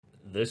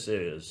This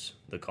is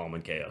the Calm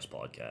and Chaos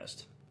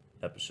Podcast,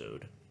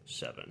 episode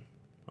 7.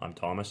 I'm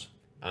Thomas.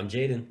 I'm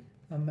Jaedon.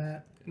 I'm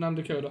Matt. And I'm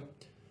Dakota.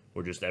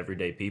 We're just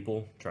everyday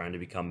people trying to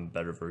become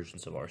better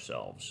versions of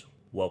ourselves.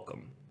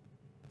 Welcome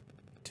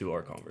to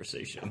our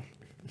conversation.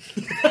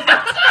 Dude,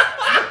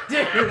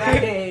 I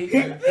hate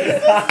you.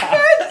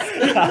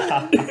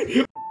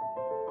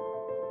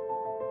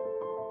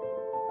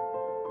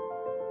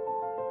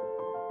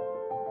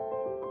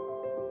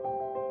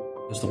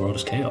 Because the world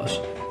is chaos.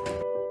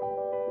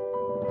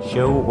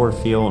 Show or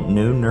feel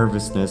no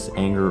nervousness,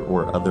 anger,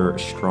 or other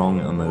strong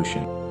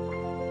emotion.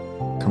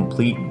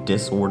 Complete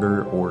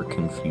disorder or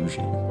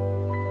confusion.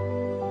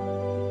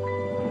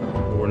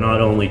 We're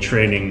not only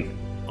training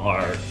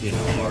our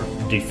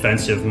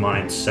defensive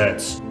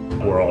mindsets,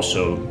 we're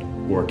also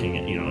working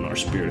in our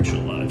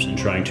spiritual lives and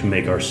trying to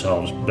make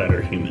ourselves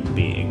better human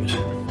beings.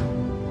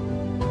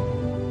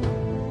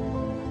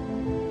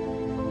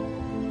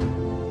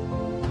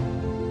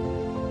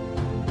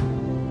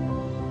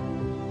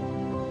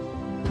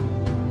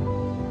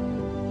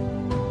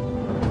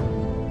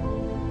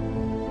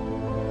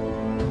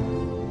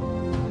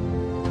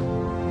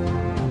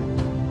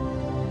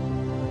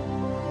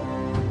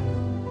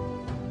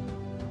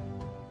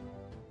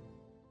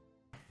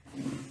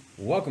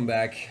 Welcome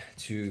back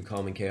to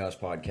Calm and Chaos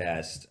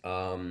Podcast.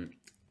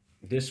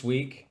 This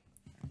week,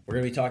 we're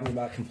going to be talking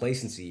about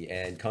complacency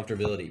and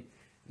comfortability.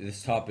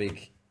 This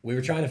topic, we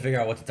were trying to figure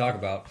out what to talk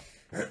about,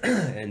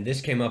 and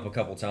this came up a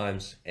couple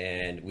times,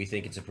 and we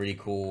think it's a pretty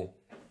cool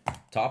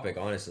topic,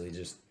 honestly.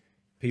 Just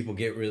people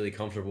get really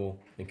comfortable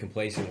and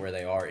complacent where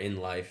they are in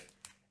life,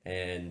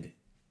 and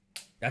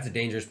that's a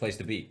dangerous place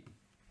to be.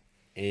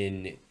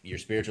 In your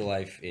spiritual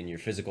life, in your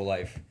physical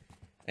life,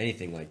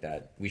 anything like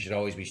that. We should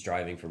always be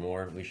striving for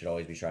more. We should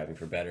always be striving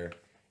for better.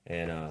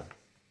 And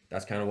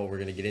that's kind of what we're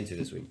going to get into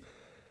this week.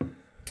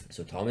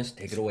 So, Thomas,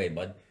 take it away,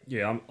 bud.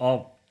 Yeah,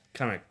 I'll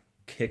kind of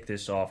kick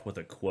this off with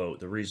a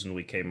quote. The reason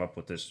we came up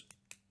with this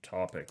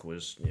topic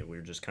was we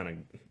were just kind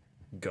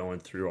of going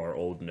through our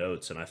old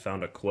notes, and I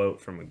found a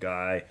quote from a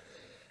guy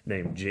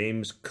named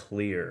James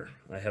Clear.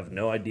 I have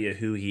no idea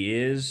who he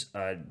is.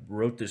 I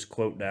wrote this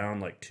quote down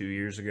like 2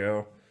 years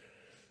ago.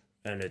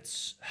 And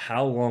it's,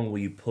 how long will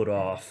you put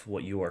off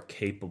what you are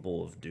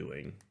capable of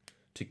doing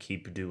to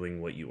keep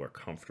doing what you are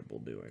comfortable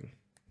doing?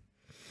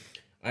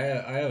 I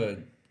have a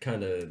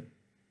kind of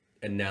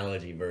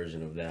analogy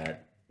version of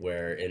that,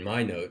 where in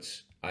my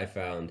notes, I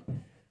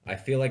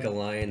feel like a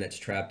lion that's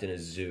trapped in a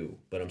zoo,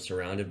 but I'm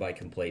surrounded by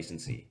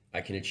complacency.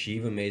 I can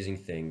achieve amazing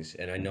things,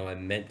 and I know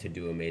I'm meant to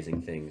do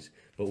amazing things,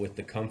 but with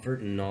the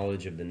comfort and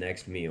knowledge of the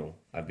next meal,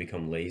 I've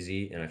become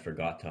lazy and I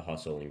forgot to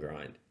hustle and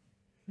grind.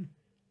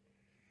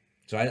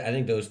 So I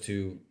think those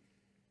two,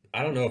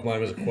 I don't know if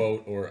mine was a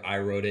quote or I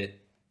wrote it.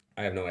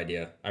 I have no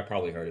idea. I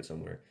probably heard it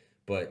somewhere.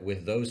 But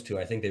with those two,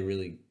 I think they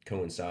really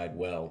coincide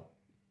well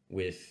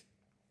with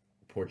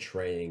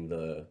portraying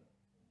the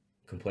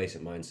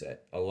complacent mindset.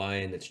 A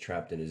lion that's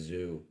trapped in a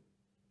zoo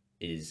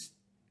he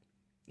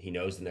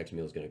knows the next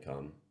meal is going to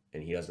come,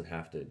 and he doesn't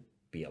have to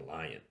be a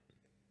lion.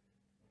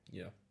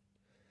 Yeah.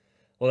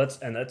 Well,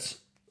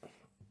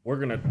 we're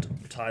going to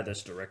tie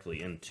this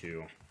directly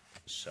into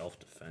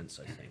self-defense,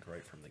 I think,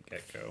 right from the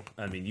get-go.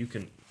 I mean, you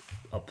can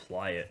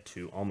apply it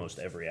to almost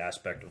every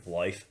aspect of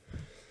life,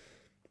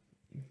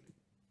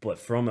 but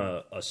from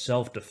a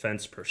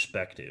self-defense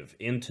perspective,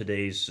 in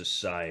today's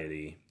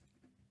society,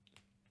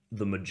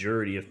 the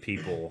majority of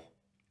people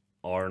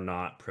are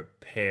not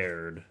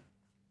prepared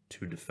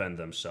to defend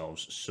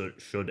themselves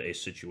should a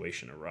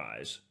situation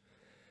arise.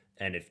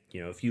 And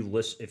if you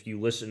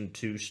listen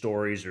to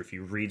stories, or if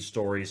you read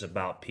stories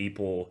about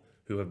people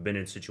who have been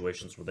in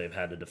situations where they've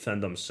had to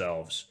defend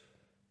themselves,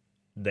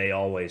 they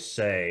always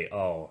say,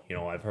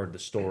 I've heard the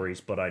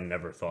stories, but I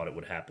never thought it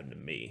would happen to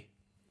me.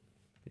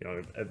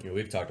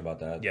 We've talked about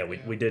that. Yeah,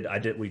 we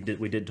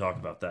did talk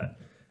about that.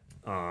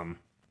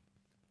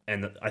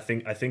 And I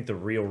think the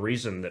real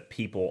reason that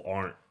people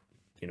aren't,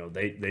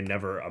 they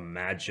never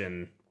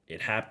imagine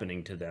it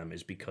happening to them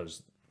is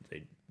because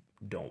they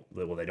don't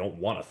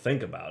want to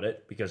think about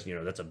it, because,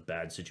 that's a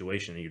bad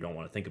situation and you don't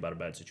want to think about a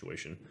bad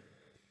situation.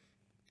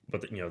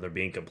 But, they're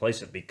being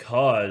complacent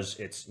because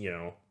it's,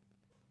 the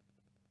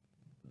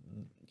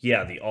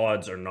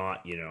odds are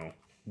not,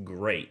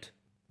 great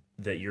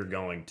that you're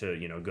going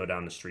to, go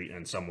down the street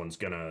and someone's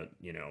going to,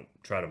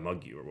 try to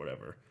mug you or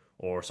whatever,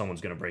 or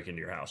someone's going to break into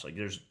your house. Like,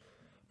 there's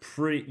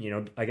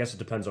I guess it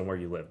depends on where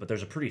you live, but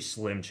there's a pretty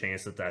slim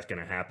chance that that's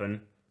going to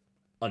happen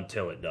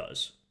until it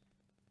does.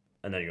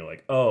 And then you're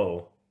like,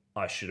 oh,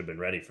 I should have been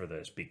ready for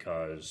this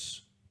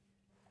because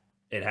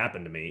it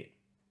happened to me.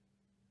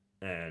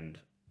 And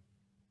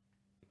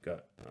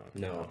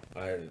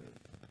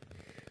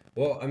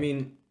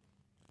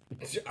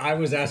I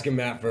was asking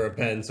Matt for a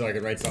pen so I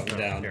could write something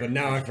down, but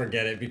now I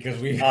forget it because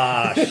we...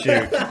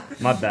 shoot.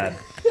 My bad.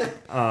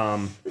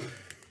 Dang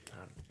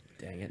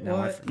it.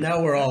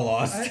 Now we're all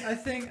lost. I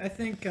think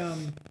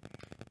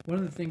one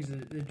of the things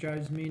that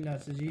drives me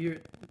nuts is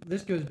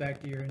this goes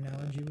back to your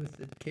analogy with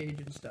the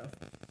cage and stuff.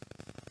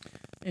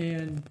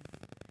 And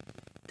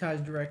ties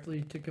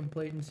directly to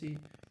complacency,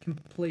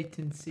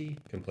 Complacency.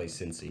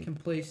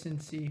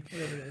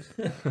 whatever it is.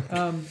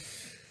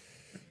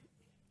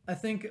 I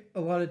think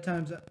a lot of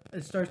times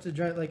it starts to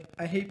drive, like,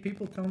 I hate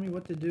people telling me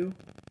what to do,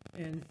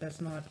 and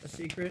that's not a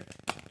secret.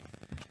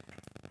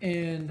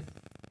 And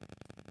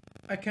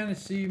I kind of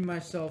see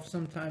myself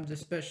sometimes,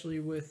 especially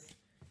with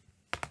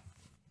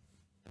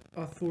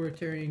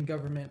authoritarian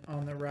government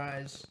on the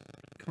rise,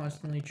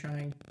 constantly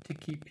trying to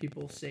keep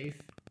people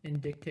safe and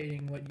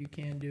dictating what you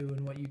can do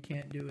and what you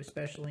can't do,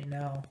 especially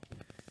now.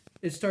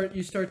 I start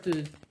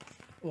to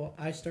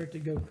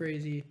go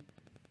crazy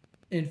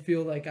and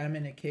feel like I'm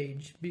in a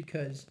cage,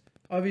 because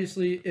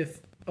obviously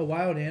if a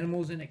wild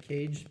animal's in a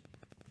cage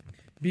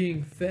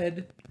being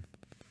fed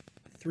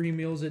 3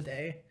 meals a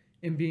day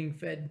and being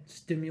fed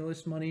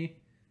stimulus money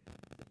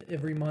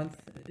every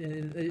month,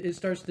 and it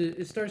starts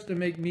to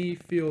make me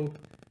feel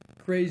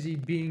crazy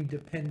being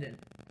dependent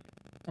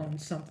on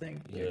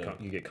something.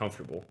 You get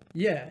comfortable.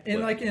 Yeah,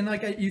 and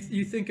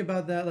you think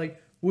about that,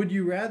 like, would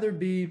you rather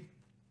be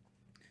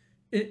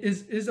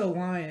is a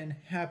lion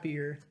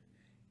happier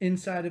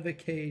inside of a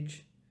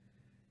cage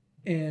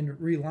and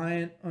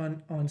reliant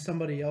on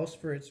somebody else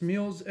for its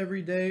meals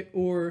every day,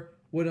 or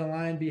would a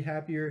lion be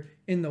happier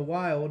in the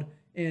wild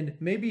and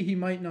maybe he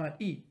might not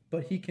eat,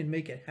 but he can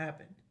make it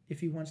happen if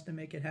he wants to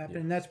make it happen?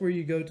 And that's where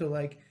you go to,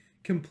 like,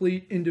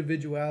 complete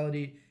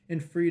individuality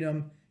and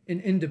freedom and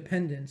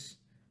independence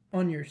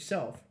on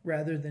yourself,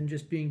 rather than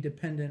just being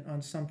dependent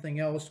on something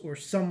else or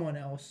someone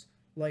else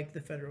like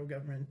the federal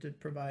government to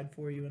provide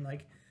for you. And,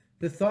 like,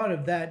 the thought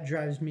of that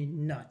drives me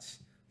nuts.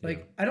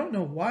 Like, I don't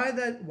know why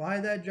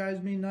that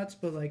drives me nuts,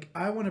 but, like,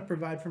 I want to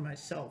provide for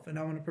myself and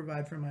I want to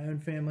provide for my own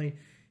family,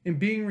 and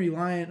being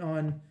reliant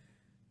on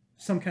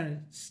some kind of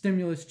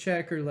stimulus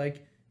check or,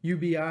 like,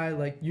 UBI,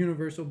 like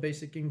universal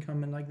basic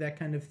income, and, like, that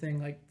kind of thing,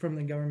 like, from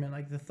the government,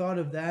 like, the thought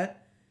of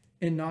that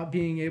and not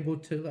being able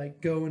to,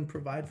 like, go and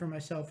provide for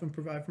myself and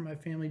provide for my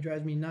family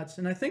drives me nuts.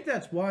 And I think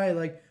that's why,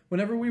 like,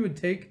 whenever we would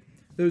take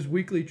those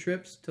weekly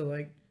trips to,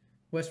 like,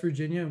 West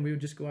Virginia, and we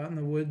would just go out in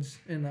the woods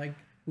and, like,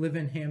 live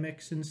in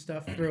hammocks and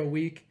stuff for a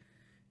week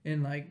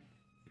and, like,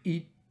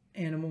 eat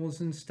animals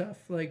and stuff.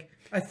 Like,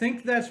 I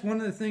think that's one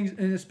of the things,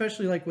 and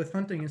especially, like, with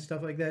hunting and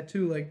stuff like that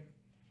too, like,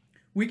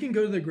 we can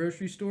go to the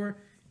grocery store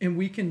and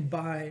we can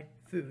buy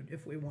food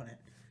if we want it.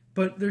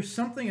 But there's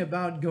something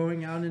about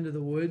going out into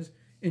the woods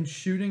and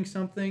shooting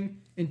something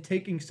and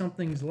taking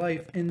something's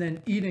life and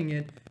then eating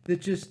it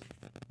that just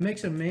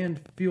makes a man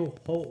feel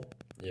whole.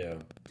 Yeah.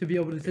 To be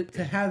able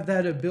to have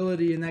that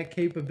ability and that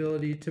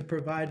capability to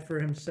provide for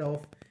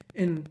himself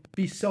and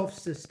be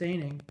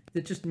self-sustaining,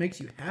 that just makes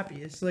you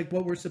happy. It's like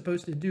what we're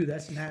supposed to do.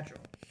 That's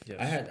natural. Yes.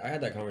 I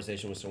had that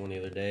conversation with someone the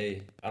other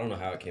day. I don't know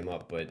how it came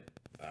up, but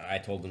I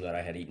told them that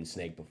I had eaten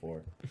snake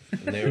before,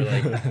 and they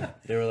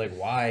were like,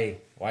 why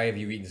have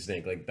you eaten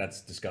snake? Like,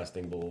 that's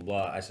disgusting. Blah blah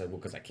blah. I said, well,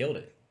 because I killed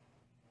it.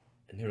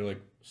 And they were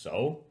like,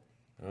 so?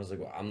 And I was like,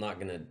 well, I'm not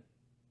gonna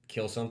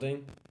kill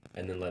something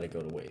and then let it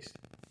go to waste.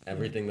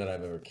 Everything that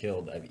I've ever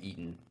killed, I've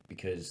eaten,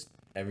 because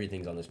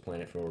everything's on this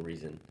planet for a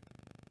reason.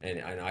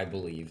 And I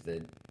believe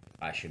that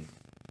I should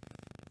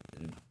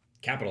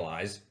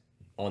capitalize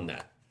on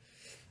that.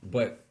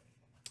 But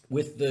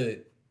with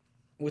the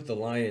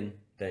lion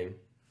thing,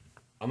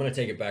 I'm going to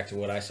take it back to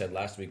what I said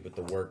last week with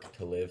the work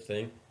to live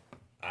thing.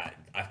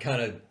 I've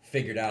kind of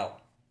figured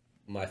out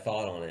my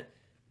thought on it.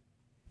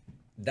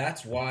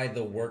 That's why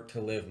the work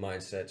to live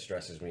mindset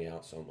stresses me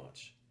out so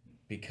much,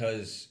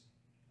 because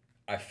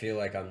I feel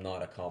like I'm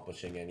not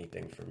accomplishing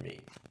anything for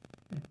me.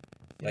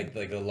 Like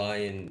a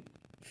lion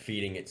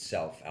feeding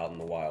itself out in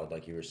the wild,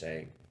 like you were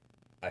saying.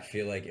 I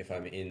feel like if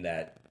I'm in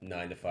that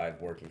 9 to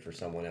 5 working for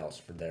someone else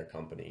for their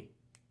company,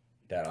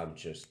 that I'm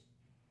just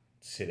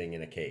sitting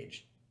in a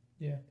cage.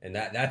 Yeah. And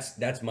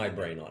that's my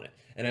brain on it.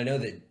 And I know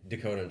that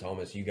Dakota and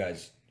Thomas, you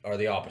guys are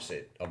the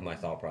opposite of my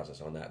thought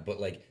process on that. But,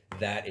 like,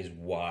 that is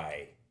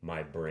why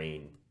my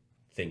brain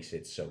thinks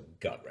it's so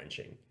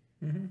gut-wrenching.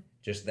 Mm-hmm.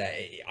 Just that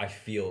I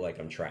feel like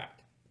I'm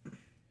trapped.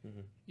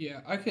 Mm-hmm.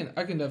 Yeah, I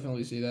can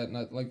definitely see that. And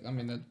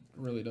that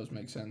really does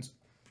make sense.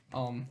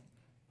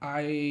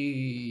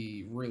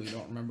 I really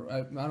don't remember.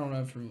 I don't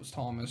know if it was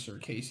Thomas or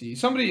Casey.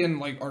 Somebody in,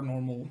 like, our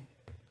normal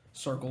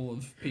circle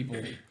of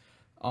people.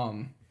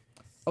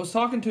 I was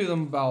talking to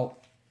them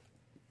about,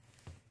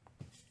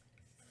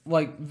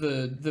 like,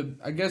 the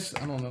I guess,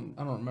 I don't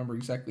remember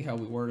exactly how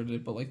we worded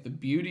it, but, like, the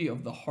beauty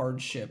of the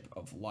hardship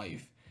of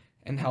life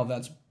and how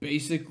that's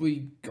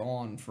basically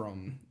gone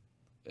from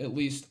at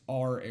least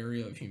our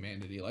area of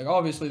humanity. Like,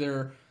 obviously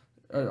there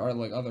are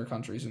like other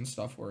countries and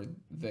stuff where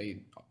they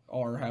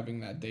are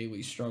having that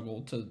daily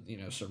struggle to,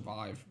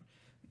 survive,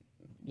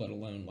 let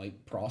alone,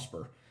 like,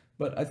 prosper.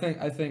 But I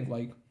think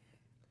like,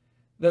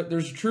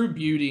 there's true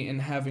beauty in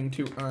having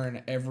to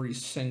earn every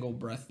single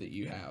breath that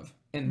you have.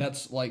 And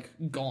that's, like,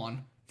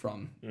 gone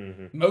from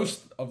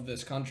most of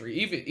this country.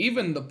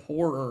 Even the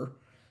poorer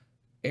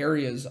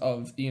areas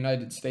of the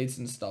United States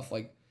and stuff,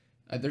 like,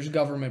 there's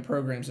government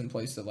programs in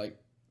place that, like,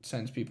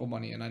 sends people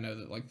money. And I know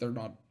that, like, they're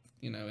not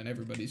in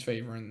everybody's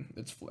favor, and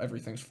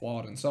everything's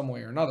flawed in some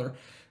way or another.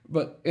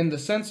 But in the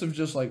sense of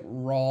just like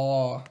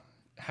raw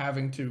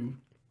having to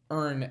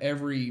earn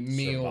every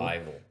meal,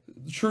 Survival.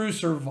 true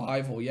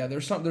survival. Yeah,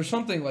 there's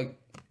something like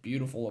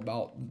beautiful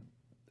about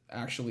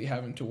actually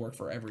having to work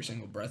for every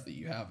single breath that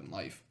you have in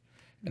life,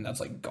 and that's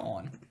like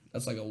gone.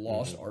 That's like a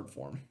lost art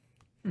form.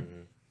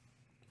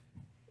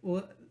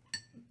 Well,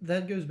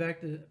 that goes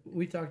back to,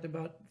 we talked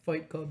about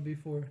Fight Club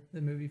before,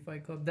 the movie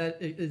Fight Club. That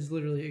is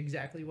literally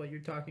exactly what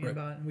you're talking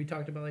about. And we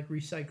talked about like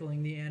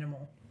recycling the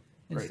animal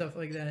and stuff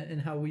like that,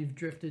 and how we've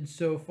drifted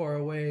so far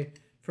away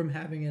from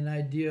having an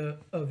idea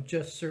of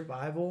just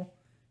survival,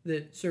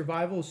 that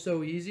survival is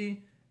so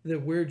easy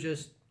that we're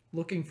just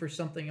looking for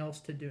something else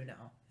to do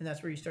now. And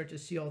that's where you start to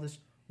see all this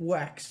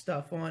whack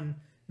stuff on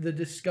the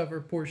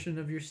discover portion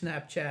of your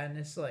Snapchat. And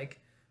it's like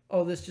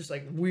all this just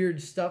like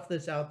weird stuff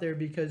that's out there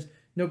because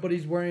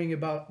nobody's worrying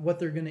about what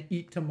they're going to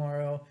eat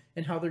tomorrow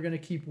and how they're going to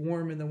keep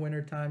warm in the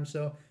wintertime.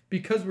 So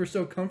because we're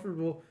so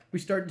comfortable, we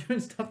start doing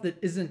stuff that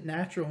isn't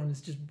natural, and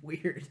it's just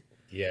weird.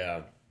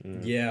 Yeah.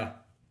 Yeah.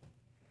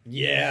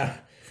 Yeah.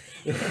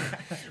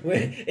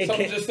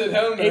 Something just hit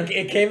home there.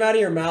 It came out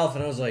of your mouth,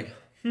 and I was like,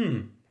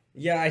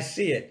 yeah, I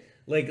see it.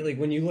 Like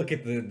when you look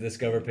at the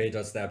Discover page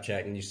on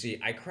Snapchat and you see,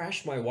 I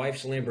crashed my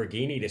wife's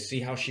Lamborghini to see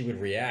how she would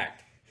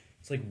react.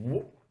 It's like,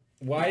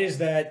 why is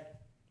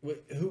that?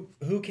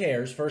 Who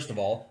cares? First of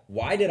all,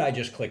 why did I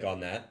just click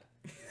on that?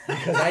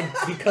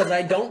 Because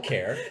I don't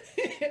care.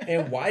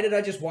 And why did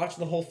I just watch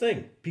the whole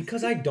thing?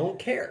 Because I don't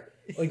care.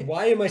 Like,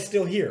 why am I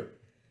still here?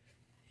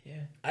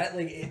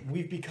 Yeah.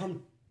 We've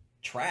become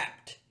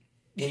trapped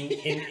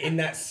in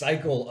that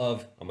cycle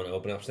of, I'm gonna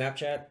open up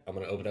Snapchat, I'm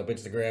gonna open up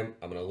Instagram,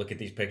 I'm gonna look at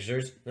these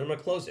pictures, then I'm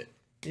gonna close it,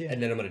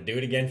 and then I'm gonna do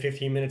it again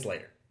 15 minutes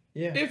later.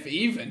 Yeah. If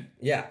even.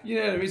 Yeah. You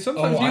know what I mean?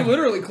 Sometimes you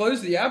literally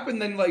close the app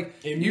and then like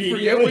you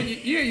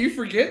forget you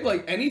forget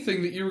like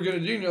anything that you were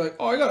gonna do, and you're like,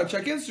 oh, I gotta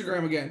check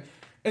Instagram again.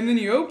 And then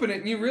you open it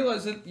and you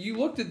realize that you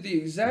looked at the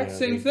exact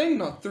same thing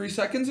not 3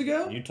 seconds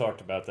ago. You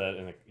talked about that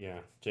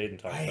Jaedon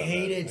talked about that. I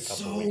hate it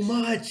so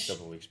much. A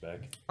couple weeks back.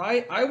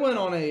 I went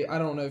on I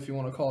don't know if you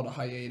want to call it a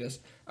hiatus.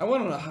 I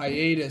went on a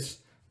hiatus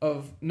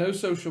of no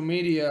social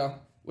media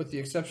with the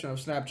exception of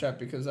Snapchat,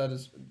 because that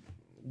is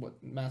what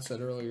Matt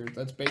said earlier.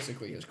 That's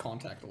basically his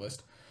contact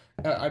list.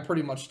 I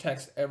pretty much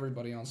text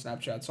everybody on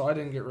Snapchat, so I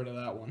didn't get rid of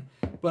that one.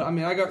 But I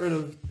mean, I got rid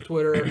of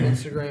Twitter,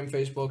 Instagram,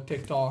 Facebook,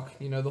 TikTok,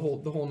 the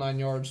whole 9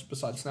 yards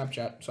besides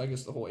Snapchat. So I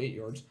guess the whole 8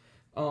 yards.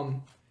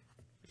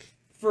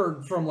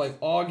 From like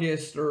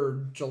August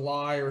or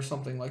July or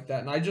something like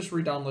that, and I just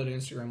re-downloaded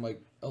Instagram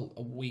like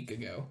a week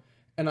ago,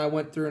 and I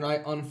went through and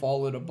I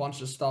unfollowed a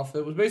bunch of stuff.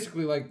 It was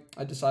basically like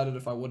I decided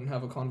if I wouldn't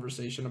have a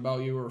conversation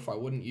about you or if I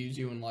wouldn't use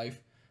you in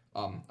life,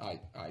 I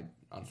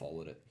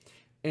unfollowed it.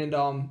 And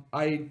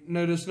I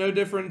noticed no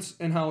difference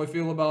in how I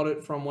feel about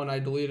it from when I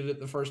deleted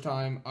it the first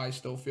time. I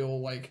still feel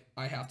like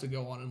I have to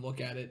go on and look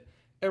at it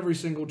every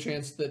single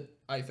chance that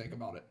I think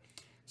about it.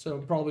 So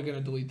I'm probably going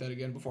to delete that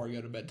again before I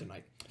go to bed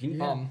tonight. You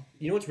know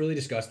what's really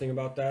disgusting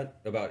about that,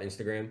 about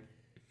Instagram?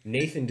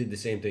 Nathan did the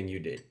same thing you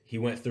did. He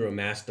went through a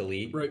mass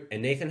delete. Right.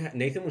 And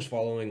Nathan was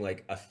following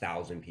like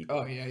 1,000 people.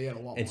 Oh, yeah, he had a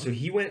lot And more. so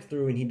he went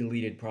through and he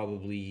deleted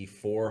probably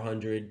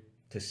 400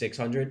 to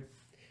 600.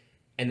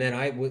 And then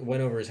I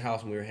went over his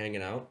house and we were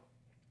hanging out.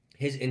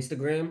 His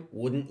Instagram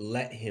wouldn't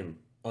let him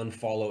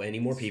unfollow any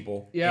more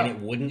people. Yeah. And it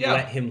wouldn't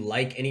let him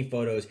like any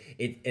photos.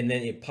 And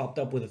then it popped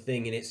up with a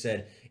thing and it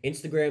said,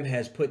 Instagram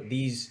has put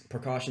these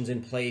precautions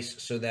in place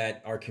so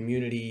that our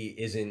community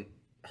isn't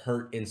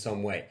hurt in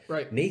some way.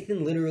 Right.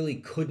 Nathan literally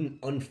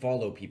couldn't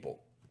unfollow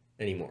people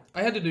anymore.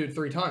 I had to do it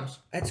 3 times.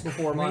 That's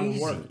before crazy. mine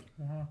worked.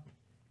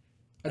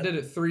 I did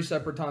it 3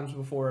 separate times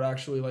before it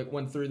actually like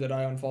went through that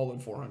I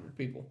unfollowed 400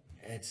 people.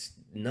 It's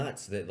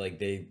nuts that like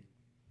they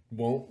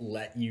won't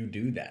let you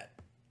do that.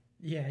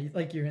 Yeah,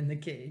 like you're in the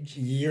cage.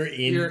 You're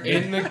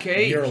in the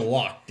cage. You're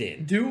locked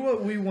in. Do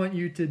what we want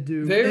you to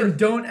do, There- and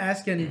don't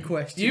ask any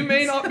questions. You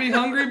may not be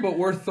hungry, but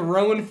we're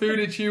throwing food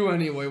at you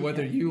anyway,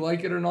 whether you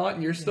like it or not,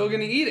 and you're still going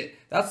to eat it.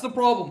 That's the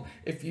problem.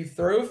 If you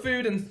throw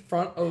food in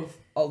front of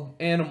an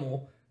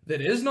animal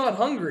that is not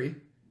hungry,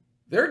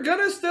 they're going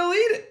to still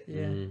eat it.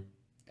 Yeah.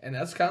 And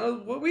that's kind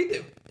of what we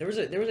do. There was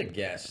a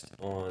guest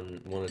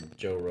on one of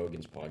Joe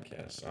Rogan's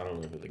podcasts. I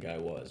don't know who the guy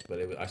was, but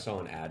I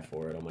saw an ad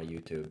for it on my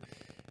YouTube.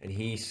 And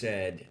he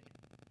said,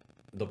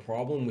 the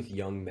problem with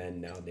young men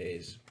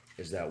nowadays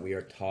is that we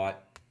are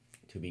taught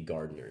to be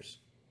gardeners.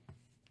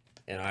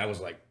 And I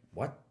was like,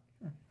 what?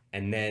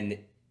 And then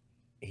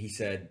he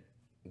said,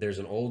 there's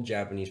an old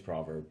Japanese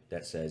proverb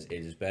that says,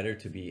 it is better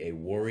to be a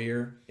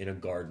warrior in a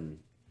garden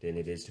than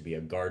it is to be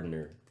a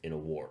gardener in a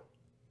war.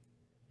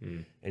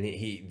 And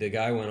the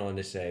guy went on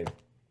to say,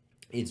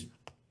 it's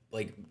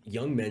like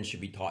young men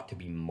should be taught to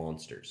be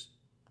monsters.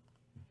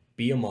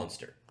 Be a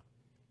monster.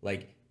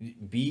 Like,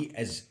 be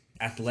as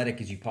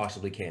athletic as you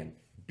possibly can.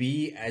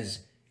 Be as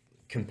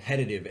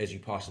competitive as you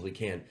possibly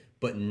can.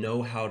 But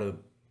know how to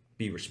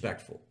be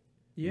respectful.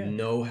 Yeah.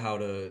 Know how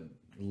to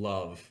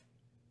love.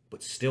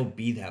 But still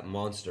be that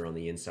monster on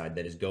the inside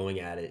that is going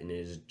at it and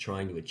is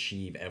trying to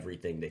achieve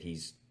everything that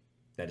he's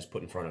that is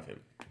put in front of him.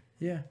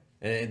 Yeah.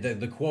 And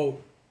the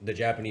quote, the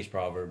Japanese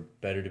proverb,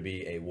 better to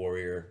be a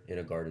warrior in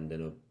a garden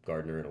than a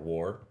gardener in a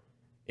war,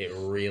 it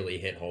really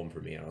hit home for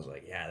me. I was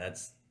like, yeah,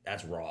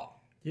 that's raw.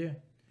 Yeah.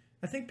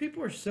 I think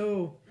people are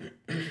so,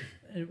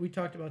 and we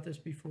talked about this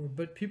before,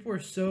 but people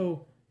are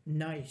so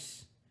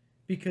nice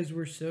because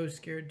we're so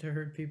scared to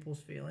hurt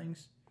people's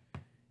feelings.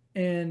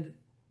 And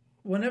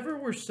whenever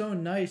we're so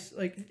nice,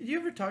 like, do you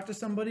ever talk to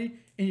somebody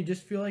and you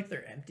just feel like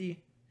they're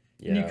empty?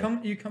 Yeah.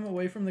 And you come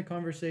away from the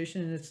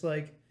conversation and it's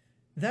like,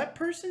 that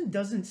person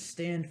doesn't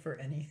stand for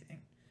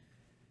anything.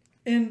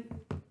 And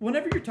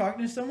whenever you're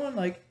talking to someone,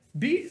 like,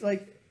 be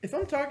like, if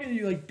I'm talking to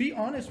you, like, be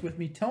honest with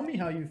me. Tell me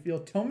how you feel.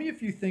 Tell me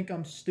if you think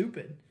I'm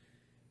stupid.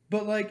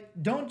 But, like,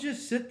 don't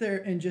just sit there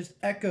and just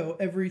echo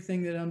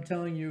everything that I'm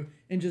telling you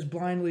and just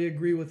blindly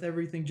agree with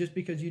everything just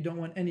because you don't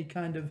want any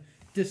kind of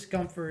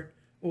discomfort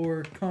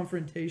or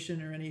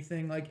confrontation or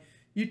anything. Like,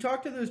 you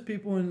talk to those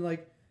people and,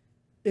 like,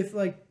 if,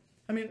 like,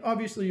 I mean,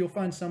 obviously you'll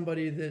find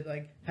somebody that,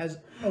 like,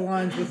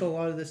 aligns with a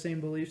lot of the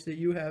same beliefs that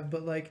you have,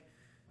 but, like,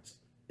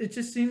 it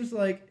just seems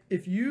like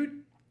if you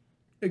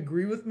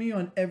agree with me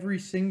on every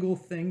single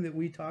thing that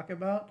we talk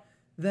about,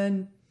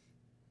 then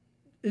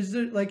is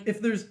there, like,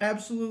 if there's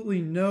absolutely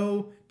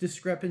no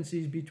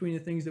discrepancies between the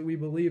things that we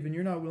believe and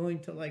you're not willing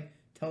to, like,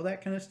 tell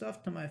that kind of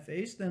stuff to my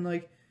face, then,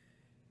 like,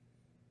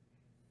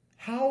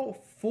 how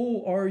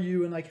full are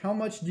you and, like, how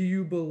much do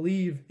you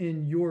believe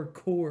in your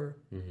core?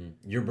 Mm-hmm.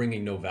 You're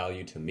bringing no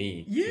value to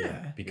me.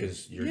 Yeah.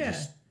 Because you're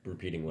just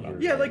repeating what I'm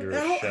Yeah, saying.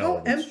 like,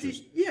 how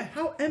empty,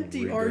 how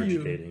empty are you?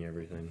 Regurgitating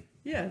everything.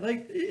 Yeah,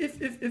 like,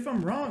 if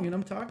I'm wrong and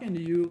I'm talking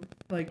to you,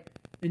 like,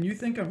 and you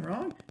think I'm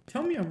wrong,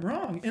 tell me I'm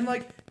wrong. And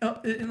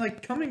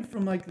like coming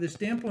from, like, the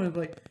standpoint of,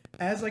 like,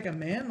 as, like, a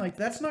man, like,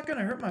 that's not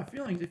gonna hurt my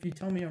feelings if you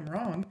tell me I'm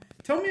wrong.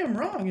 Tell me I'm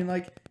wrong. And,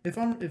 like, if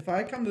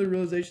I come to the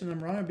realization that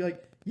I'm wrong, I'd be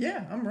like,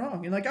 yeah, I'm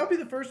wrong. And, like, I'll be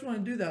the first one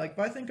to do that. Like, if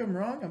I think I'm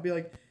wrong, I'll be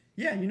like,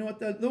 yeah, you know what?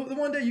 The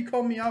one day you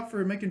called me out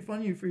for making fun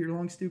of you for your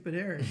long, stupid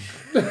hair.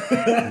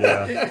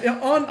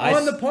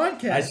 on the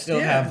podcast. I still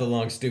have the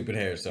long, stupid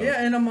hair. So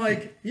yeah, and I'm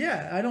like,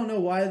 yeah, I don't know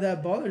why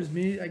that bothers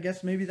me. I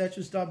guess maybe that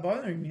should stop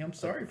bothering me. I'm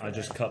sorry for that. I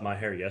just cut my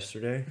hair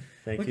yesterday.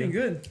 Thank you. Looking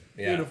good.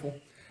 Yeah. Beautiful.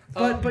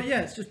 But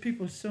yeah, it's just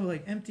people are so,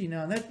 like, empty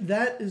now. And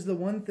that is the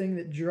one thing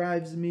that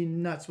drives me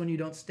nuts when you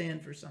don't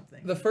stand for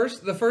something. The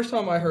first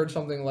time I heard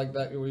something like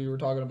that, what you were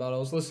talking about, I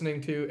was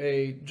listening to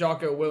a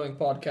Jocko Willing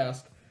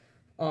podcast.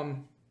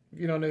 If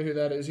you don't know who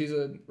that is, he's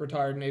a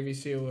retired Navy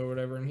SEAL or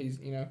whatever, and he's,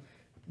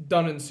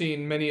 done and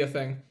seen many a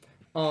thing.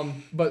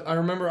 But I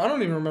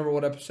don't even remember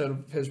what episode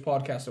of his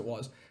podcast it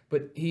was,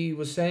 but he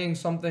was saying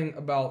something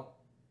about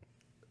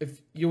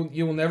if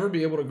you will never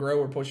be able to grow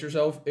or push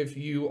yourself if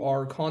you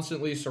are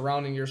constantly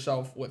surrounding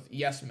yourself with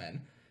yes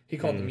men. He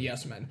called them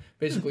yes men.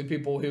 Basically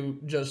people who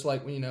just,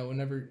 like,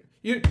 whenever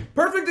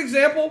perfect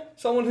example,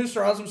 someone who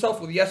surrounds himself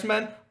with yes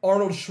men,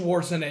 Arnold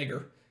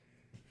Schwarzenegger.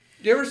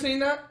 You ever seen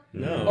that?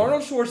 No.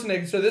 Arnold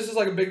Schwarzenegger. So this is,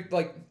 like, a big,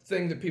 like,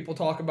 thing that people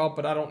talk about,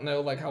 but I don't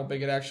know, like, how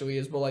big it actually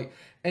is. But, like,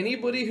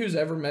 anybody who's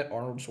ever met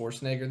Arnold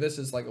Schwarzenegger, this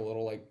is, like, a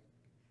little, like,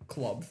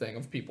 club thing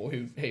of people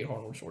who hate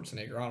Arnold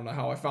Schwarzenegger. I don't know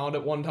how I found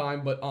it one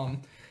time, but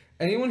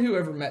anyone who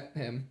ever met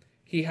him,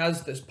 he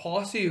has this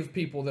posse of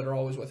people that are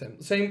always with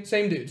him. Same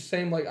dudes.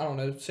 Same, like, I don't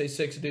know, say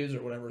 6 dudes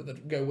or whatever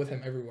that go with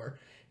him everywhere.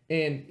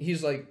 And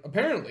he's, like,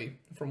 apparently,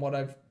 from what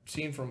I've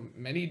seen from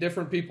many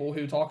different people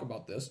who talk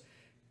about this,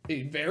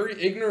 a very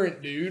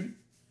ignorant dude.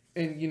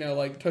 And,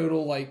 like,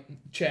 total, like,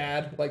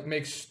 Chad, like,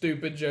 makes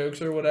stupid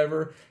jokes or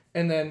whatever.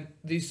 And then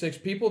these 6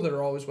 people that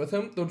are always with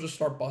him, they'll just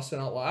start busting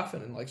out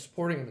laughing and, like,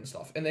 supporting him and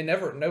stuff. And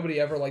nobody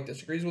ever, like,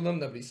 disagrees with him.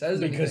 Nobody says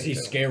anything. Because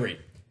he's scary.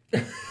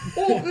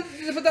 Well,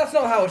 but that's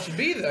not how it should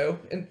be, though.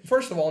 And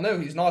first of all, no,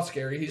 he's not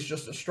scary. He's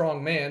just a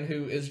strong man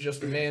who is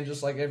just a man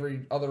just like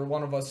every other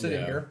one of us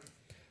sitting here.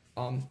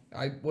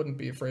 I wouldn't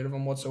be afraid of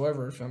him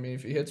whatsoever.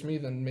 If he hits me,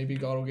 then maybe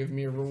God will give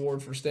me a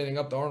reward for standing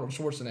up to Arnold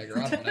Schwarzenegger.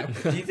 I don't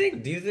know. Do you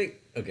think?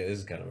 Okay, this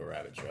is kind of a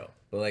rabbit trail,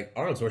 but, like,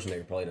 Arnold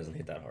Schwarzenegger probably doesn't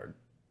hit that hard.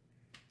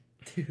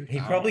 Dude, He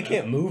probably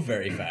can't move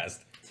very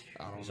fast.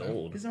 I don't He's know.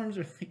 old. his arms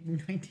are like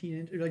 19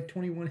 inches, or like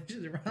 21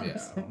 inches around. Yeah, or I don't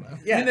something. know.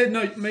 Yeah. I mean,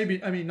 no,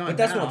 maybe. I mean, not. But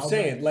that's now, what I'm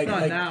saying. Like,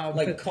 not now.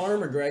 like but-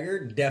 Conor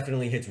McGregor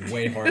definitely hits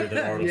way harder than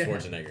Arnold Yeah.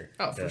 Schwarzenegger.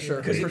 Oh, for Yeah, sure.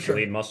 because For he's sure.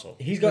 lean muscle.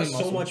 He's got Lean so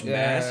muscle. much Yeah,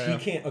 mass, yeah, yeah.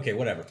 he can't. Okay,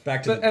 whatever.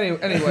 Back to But the.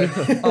 anyway,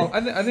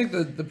 I think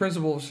the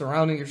principle of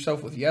surrounding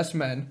yourself with yes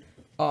men,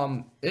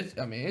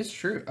 it's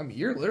true. I mean,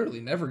 you're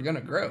literally never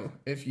gonna grow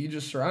if you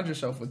just surround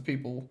yourself with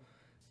people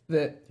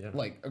that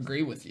like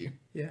agree with you.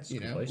 Yeah.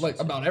 Like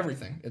about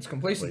everything. It's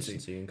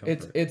complacency. And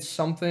comfort. It's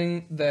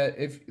something that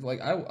if like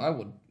I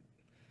would,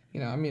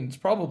 it's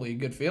probably a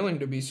good feeling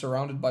to be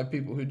surrounded by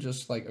people who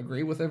just like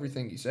agree with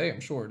everything you say.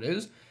 I'm sure it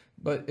is,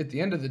 but at the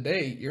end of the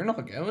day, you're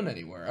not going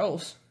anywhere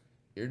else.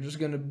 You're just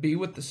gonna be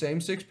with the same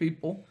 6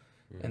 people.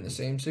 And the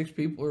same 6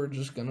 people are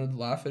just going to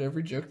laugh at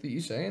every joke that you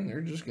say, and they're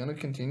just going to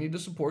continue to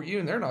support you,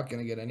 and they're not going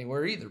to get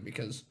anywhere either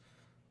because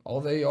all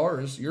they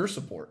are is your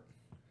support.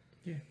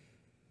 Yeah.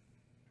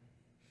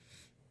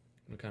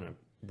 I'm kind of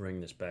bring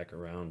this back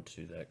around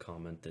to that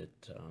comment that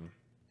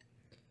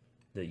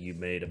that you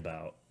made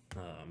about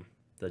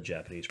the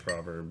Japanese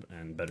proverb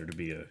and better to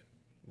be a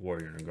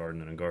warrior in a garden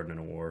than a gardener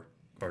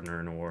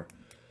in a war,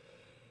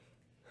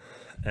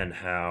 and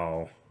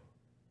how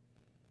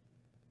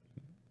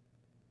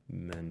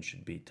men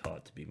should be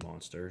taught to be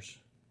monsters,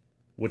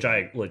 which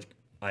I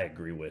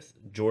agree with.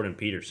 Jordan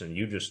Peterson,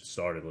 you just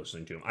started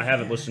listening to him. I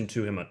haven't listened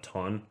to him a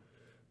ton,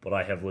 but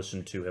I have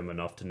listened to him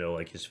enough to know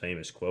like his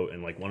famous quote,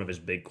 and like one of his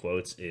big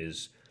quotes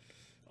is,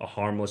 "A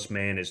harmless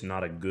man is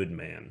not a good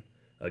man.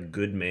 A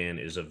good man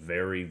is a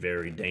very,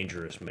 very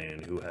dangerous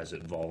man who has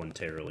it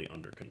voluntarily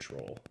under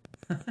control."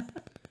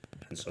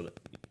 And so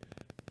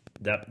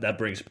that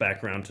brings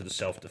back around to the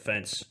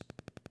self-defense.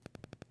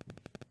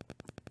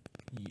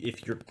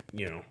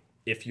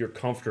 If you're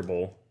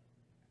comfortable,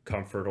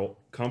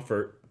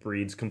 comfort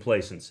breeds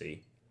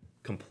complacency.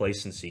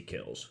 Complacency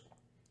kills.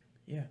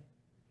 Yeah.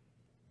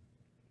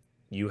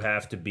 You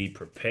have to be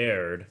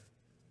prepared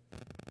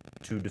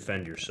to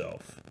defend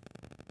yourself.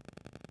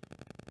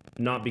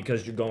 Not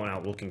because you're going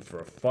out looking for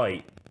a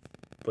fight,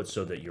 but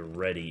so that you're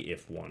ready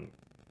if one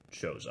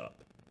shows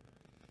up.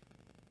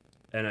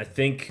 And I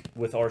think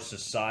with our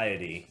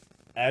society,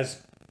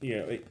 as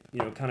it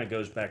kind of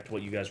goes back to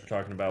what you guys were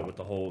talking about with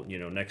the whole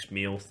next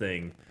meal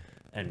thing,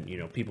 and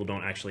people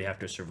don't actually have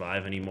to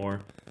survive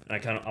anymore. And I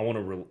kind of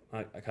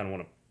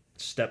want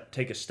to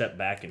take a step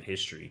back in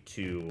history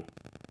to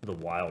the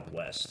Wild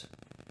West.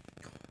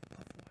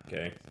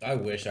 Okay. I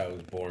wish I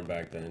was born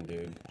back then,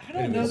 dude. I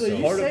don't know that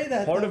you say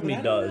that. Part of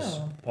me does.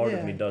 Part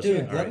of me doesn't.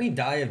 Dude, let me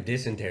die of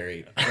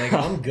dysentery. Like,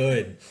 I'm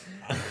good.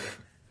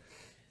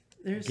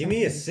 Give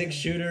me a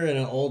 6-shooter and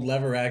an old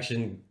lever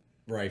action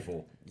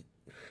rifle.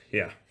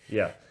 Yeah.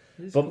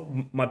 But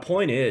cool. My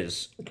point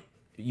is,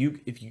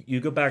 if you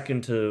go back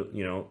into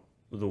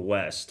the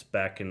West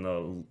back in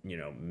the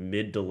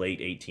mid to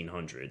late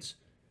 1800s,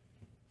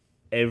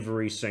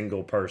 every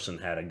single person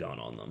had a gun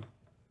on them.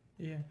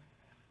 Yeah.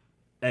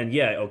 And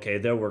yeah, okay,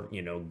 there were,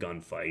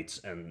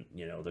 gunfights and,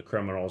 the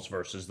criminals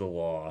versus the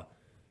law.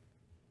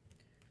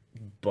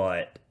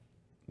 But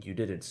you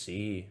didn't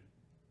see,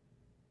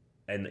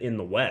 and in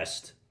the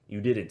West, you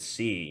didn't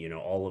see,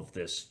 all of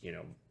this,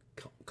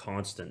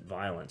 constant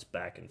violence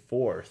back and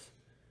forth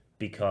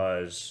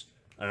because,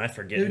 and I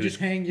forget They would just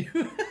hang you.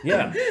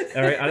 Yeah.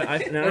 All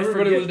right.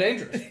 Everybody was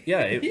dangerous.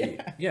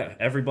 Yeah,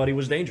 everybody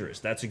was dangerous.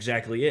 That's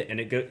exactly it.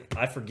 And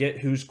I forget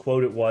whose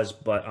quote it was,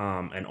 but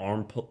an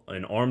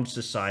armed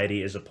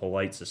society is a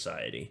polite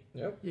society.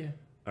 Yep. Yeah.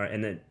 All right,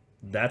 and then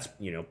that's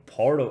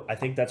I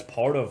think that's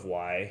part of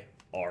why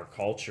our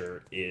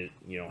culture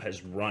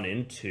has run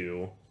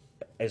into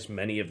as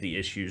many of the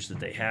issues that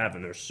they have,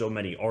 and there's so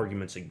many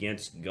arguments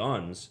against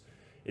guns,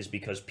 is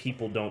because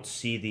people don't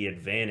see the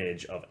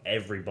advantage of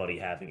everybody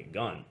having a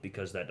gun,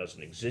 because that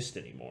doesn't exist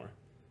anymore.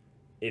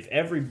 If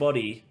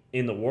everybody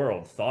in the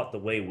world thought the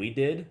way we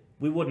did,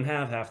 we wouldn't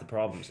have half the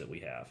problems that we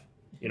have.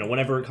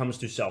 Whenever it comes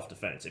to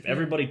self-defense. If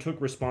everybody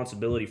took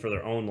responsibility for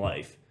their own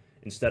life,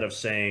 instead of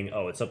saying,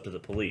 oh, it's up to the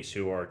police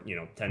who are,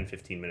 10,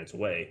 15 minutes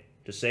away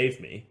to save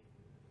me,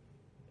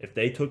 if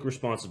they took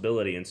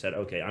responsibility and said,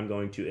 okay, I'm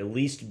going to at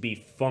least be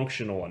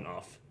functional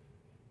enough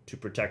to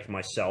protect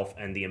myself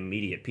and the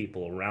immediate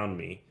people around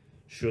me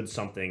should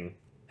something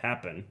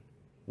happen,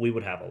 we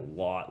would have a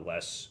lot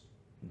less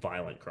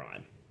violent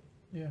crime.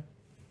 Yeah.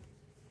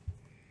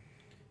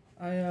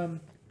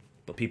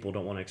 But people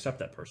don't want to accept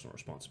that personal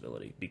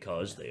responsibility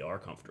because they are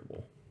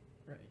comfortable.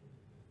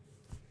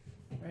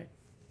 Right.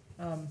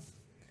 I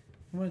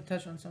want to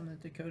touch on something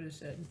that Dakota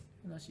said,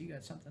 unless you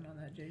got something on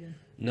that, Jaedon.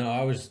 No,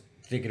 I was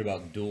thinking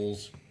about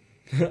duels.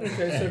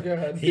 Okay, so go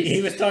ahead.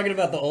 He was talking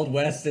about the Old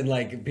West and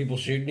like people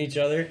shooting each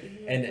other,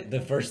 and the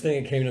first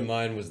thing that came to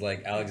mind was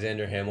like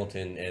Alexander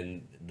Hamilton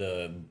and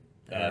the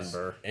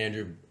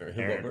Aaron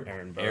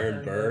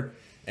Burr,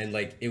 and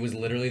like it was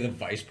literally the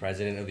Vice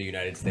President of the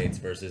United States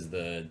versus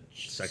the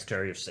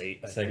Secretary of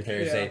State.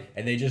 Secretary of State,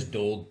 and they just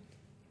dueled,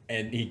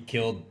 and he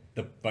killed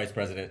the Vice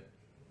President.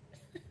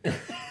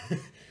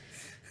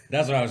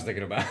 That's what I was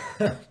thinking about.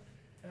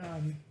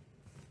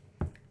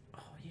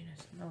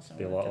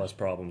 Be a lot less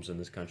problems in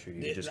this country.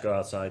 You just go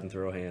outside and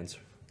throw hands.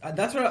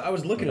 That's what I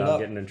was looking it without up.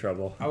 Getting in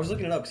trouble. I was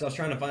looking it up because I was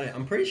trying to find it.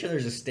 I'm pretty sure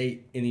there's a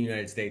state in the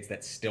United States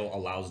that still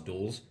allows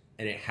duels,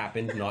 and it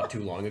happened not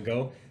too long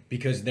ago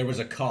because there was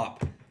a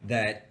cop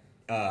that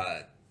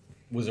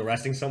was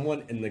arresting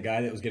someone, and the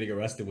guy that was getting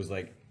arrested was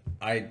like,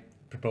 "I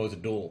propose a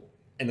duel,"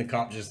 and the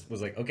cop just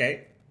was like,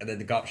 "Okay." And then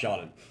the cop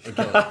shot him and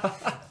killed him.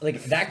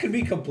 Like, that could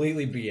be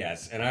completely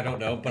BS, and I don't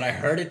know. But I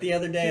heard it the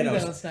other day, and on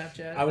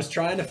Snapchat. I was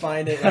trying to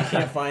find it. I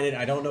can't find it.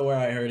 I don't know where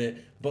I heard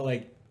it. But,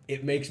 like,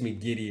 it makes me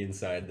giddy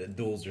inside that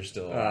duels are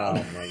still allowed.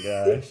 Oh, my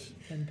gosh.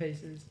 10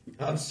 paces.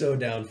 I'm so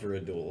down for a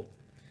duel.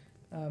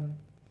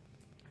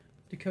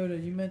 Dakota,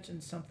 you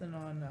mentioned something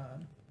on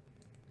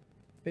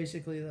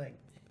basically, like,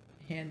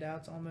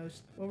 handouts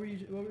almost. What were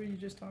you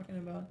just talking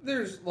about?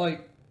 There's,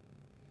 like,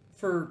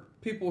 for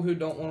people who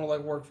don't want to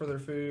like work for their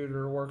food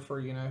or work for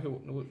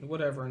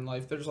whatever in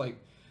life, there's like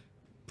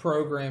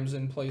programs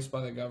in place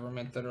by the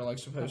government that are like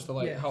supposed to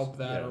like help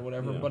that or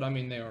whatever. But I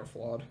mean, they are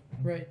flawed.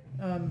 Right.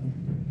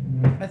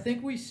 I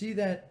think we see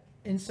that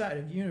inside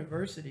of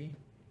university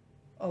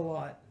a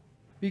lot,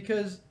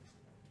 because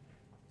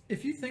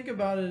if you think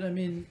about it, I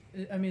mean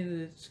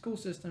the school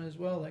system as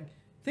well, like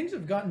things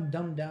have gotten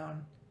dumbed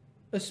down,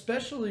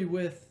 especially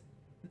with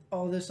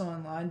all this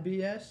online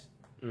BS.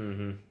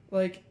 Mm-hmm.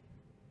 Like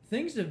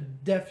things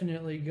have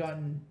definitely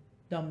gotten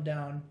dumbed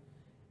down,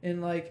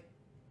 and like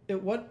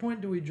at what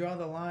point do we draw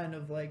the line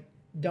of like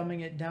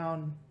dumbing it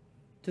down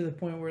to the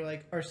point where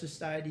like our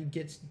society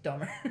gets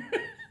dumber?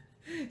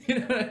 You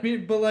know what I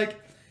mean? But like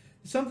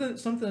something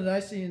that I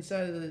see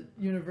inside of the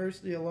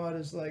university a lot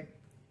is like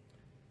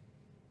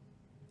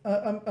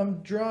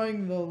I'm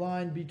drawing the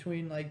line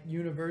between like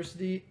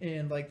university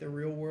and like the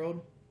real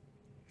world,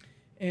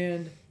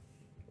 and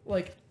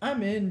like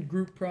I'm in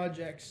group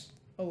projects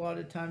a lot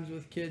of times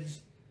with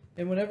kids,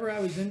 and whenever I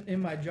was in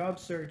my job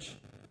search,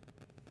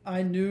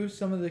 I knew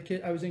some of the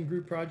kids. I was in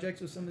group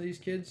projects with some of these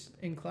kids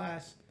in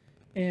class,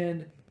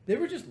 and they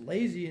were just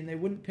lazy and they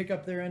wouldn't pick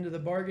up their end of the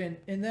bargain.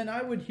 And then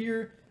I would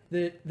hear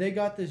that they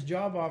got this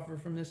job offer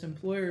from this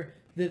employer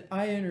that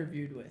I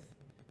interviewed with,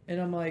 and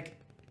I'm like,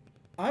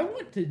 I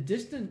want to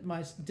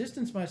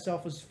distance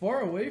myself as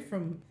far away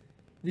from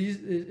these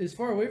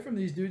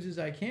dudes as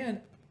I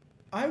can.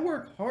 I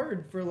work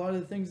hard for a lot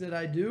of the things that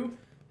I do.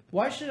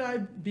 Why should I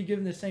be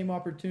given the same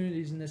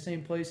opportunities in the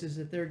same places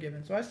that they're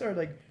given? So I started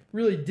like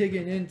really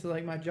digging into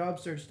like my job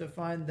search to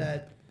find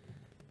that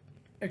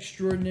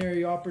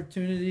extraordinary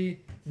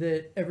opportunity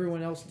that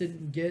everyone else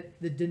didn't get,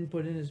 that didn't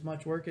put in as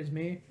much work as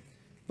me.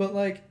 But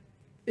like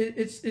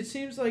it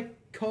seems like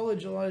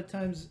college a lot of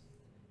times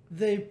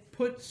they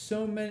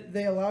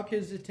allow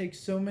kids to take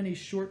so many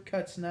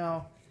shortcuts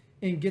now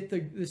and get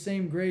the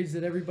same grades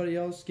that everybody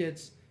else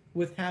gets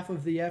with half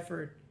of the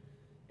effort.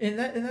 And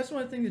that's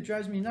one thing that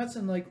drives me nuts.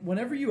 And like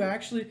whenever you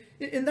actually,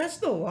 and that's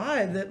the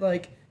lie that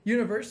like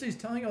universities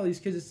telling all these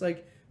kids, it's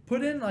like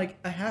put in like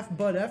a half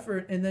butt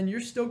effort and then you're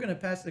still gonna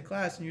pass the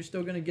class and you're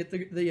still gonna get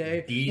the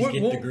A. These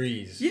get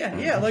degrees.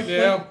 Yeah, like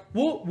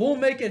we'll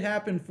make it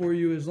happen for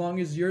you as long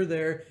as you're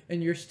there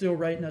and you're still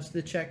writing us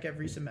the check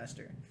every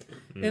semester.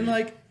 And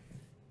like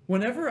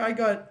whenever I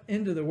got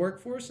into the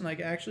workforce and like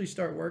actually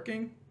start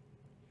working,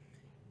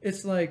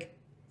 it's like,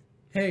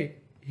 hey,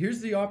 here's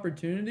the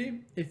opportunity.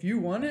 If you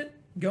want it,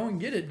 go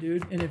and get it,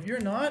 dude. And if you're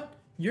not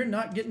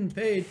getting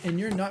paid and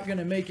you're not going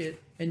to make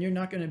it and you're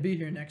not going to be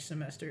here next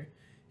semester.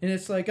 And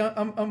it's like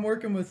I'm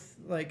working with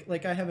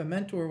like I have a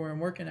mentor where I'm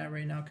working at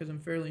right now because I'm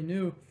fairly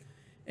new.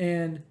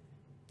 And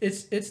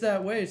it's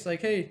that way. It's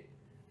like, hey,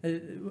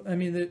 I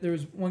mean, there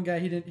was one guy,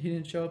 he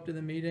didn't show up to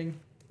the meeting,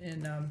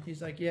 and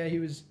he's like, yeah,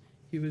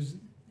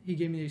 he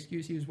gave me the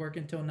excuse he was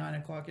working till 9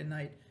 o'clock at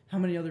night. How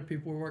many other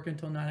people were working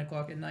till 9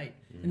 o'clock at night?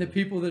 Mm-hmm. And the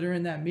people that are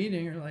in that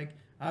meeting are like,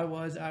 I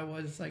was.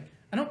 It's like,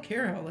 I don't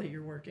care how late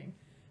you're working.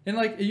 And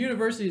like at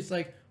university, it's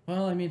like,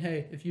 well, I mean,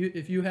 hey,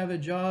 if you have a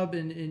job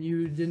and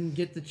you didn't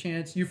get the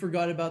chance, you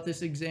forgot about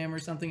this exam or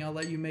something, I'll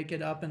let you make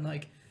it up. And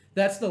like,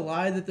 that's the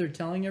lie that they're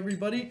telling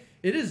everybody.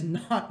 It is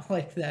not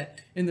like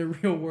that in the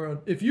real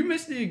world. If you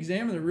miss the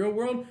exam in the real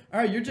world, all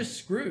right, you're just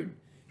screwed.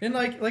 And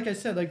like I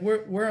said, like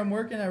where I'm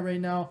working at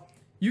right now,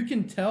 you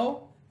can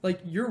tell like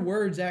your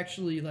words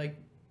actually like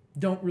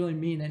don't really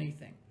mean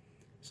anything.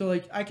 So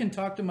like I can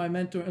talk to my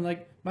mentor, and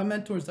like my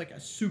mentor is like a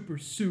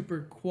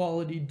super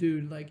quality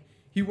dude. Like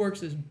he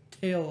works his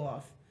tail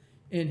off,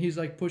 and he's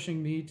like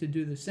pushing me to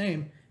do the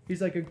same.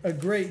 He's like a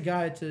great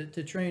guy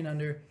to train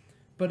under.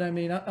 But I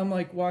mean, I'm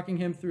like walking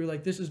him through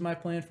like, this is my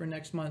plan for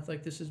next month.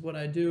 Like this is what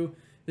I do.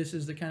 This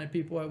is the kind of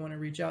people I want to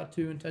reach out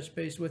to and touch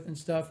base with and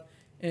stuff.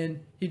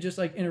 And he just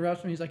like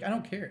interrupts me. He's like, I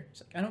don't care.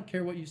 He's like, I don't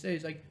care what you say.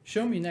 He's like,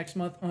 show me next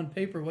month on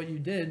paper what you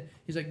did.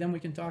 He's like, then we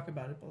can talk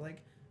about it. But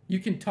like, you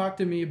can talk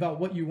to me about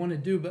what you want to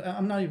do, but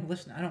I'm not even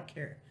listening. I don't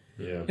care.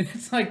 Yeah. And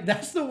it's like,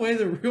 that's the way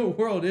the real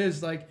world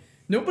is. Like,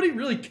 nobody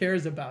really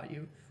cares about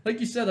you.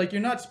 Like you said, like,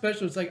 you're not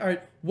special. It's like, all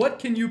right, what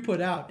can you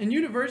put out? And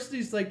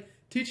universities, like,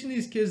 teaching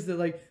these kids that,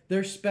 like,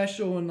 they're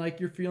special and,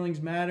 like, your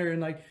feelings matter. And,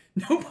 like,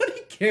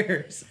 nobody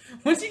cares.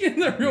 Once you get in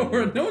the real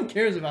world, no one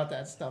cares about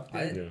that stuff,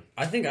 dude.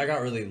 I think I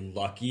got really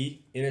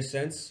lucky, in a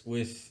sense,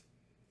 with,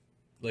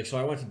 like, so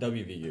I went to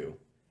WVU.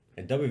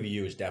 And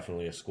WVU is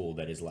definitely a school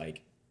that is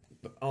like,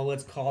 oh,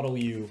 let's coddle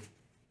you,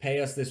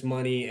 pay us this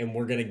money, and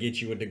we're going to get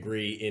you a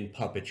degree in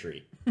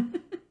puppetry.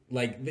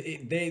 Like,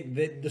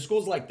 the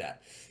school's like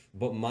that.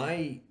 But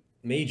my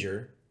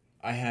major,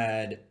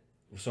 I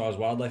was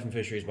wildlife and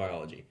fisheries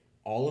biology.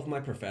 All of my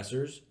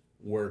professors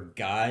were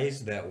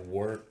guys that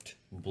worked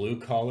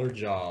blue-collar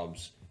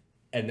jobs,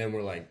 and then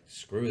were like,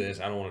 screw this,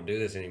 I don't want to do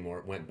this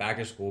anymore. Went back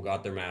to school,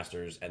 got their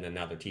masters, and then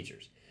now they're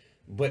teachers.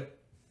 But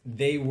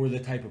they were the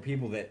type of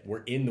people that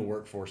were in the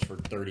workforce for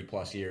 30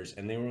 plus years,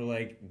 and they were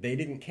like, they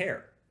didn't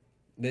care.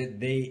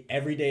 They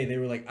every day they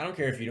were like, I don't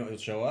care if you don't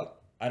show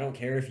up. I don't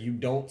care if you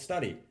don't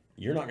study.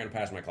 You're not going to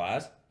pass my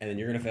class, and then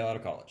you're going to fail out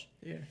of college.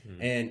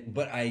 Yeah.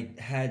 But I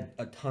had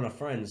a ton of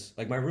friends,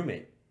 like my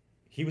roommate.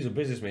 He was a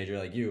business major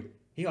like you.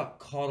 He got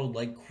coddled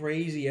like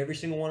crazy every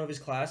single one of his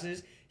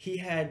classes. He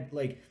had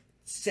like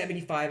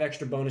 75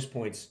 extra bonus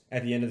points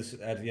at the end of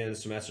the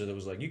semester that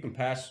was like, you can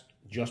pass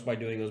just by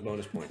doing those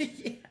bonus points.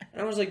 Yeah.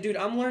 And I was like, dude,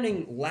 I'm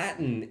learning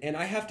Latin and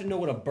I have to know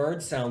what a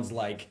bird sounds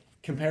like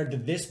compared to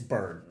this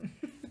bird.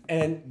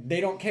 And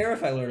they don't care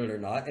if I learn it or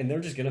not, and they're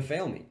just going to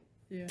fail me.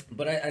 Yeah.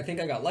 But I think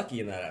I got lucky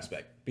in that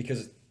aspect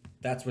because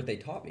that's what they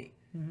taught me.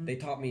 Mm-hmm. They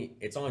taught me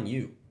it's on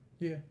you.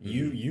 Yeah.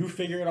 You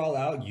figure it all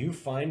out. You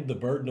find the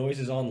bird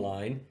noises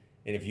online,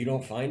 and if you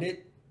don't find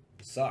it,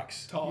 it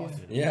sucks. Tough.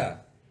 Yeah.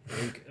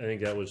 I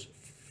think that was,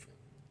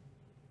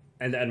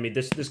 and I mean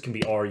this can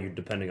be argued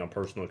depending on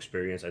personal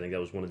experience. I think that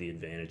was one of the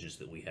advantages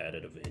that we had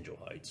at Evangel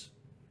Heights,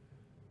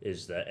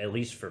 is that at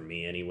least for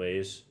me,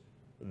 anyways,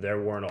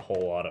 there weren't a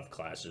whole lot of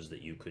classes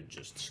that you could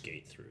just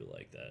skate through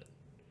like that.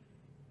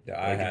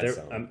 Yeah, I had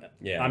some.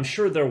 I'm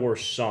sure there were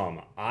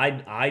some.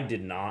 I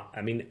did not.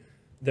 I mean,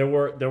 there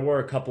were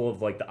a couple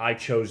of like I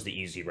chose the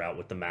easy route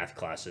with the math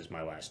classes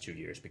my last 2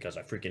 years because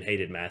I freaking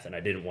hated math and I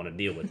didn't want to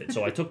deal with it.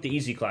 So I took the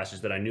easy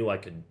classes that I knew I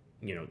could,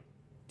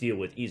 deal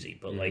with easy.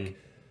 But like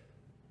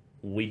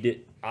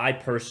I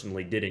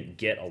personally didn't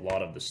get a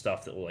lot of the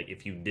stuff that like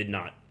if you did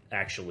not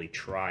actually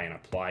try and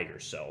apply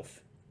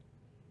yourself,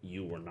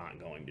 you were not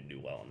going to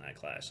do well in that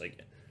class. Like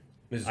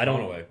Mrs. I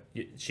don't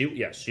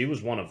Conaway. She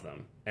was one of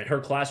them, and her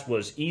class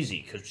was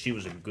easy because she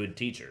was a good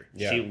teacher.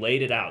 Yeah. She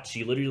laid it out.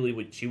 She literally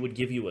would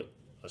give you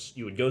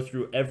you would go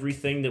through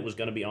everything that was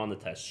going to be on the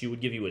test. She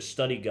would give you a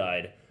study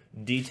guide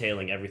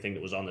detailing everything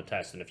that was on the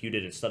test, and if you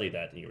didn't study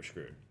that, then you were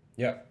screwed.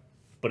 Yeah.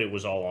 But it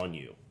was all on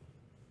you.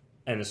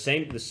 And the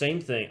same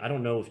thing. I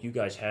don't know if you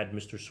guys had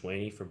Mr.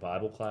 Swaney for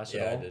Bible class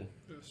at all. Yeah, I did.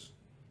 Yes.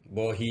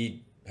 Well,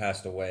 he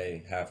passed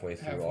away halfway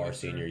through Halfway our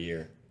through. senior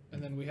year.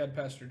 And then we had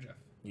Pastor Jeff.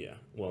 Yeah,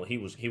 well, he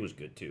was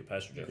good too.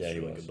 Pastor Jeff Yeah, was he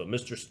really was. good, but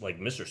Mr.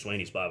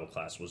 Swaney's Bible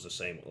class was the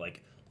same.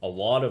 Like a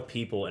lot of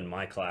people in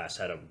my class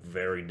had a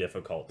very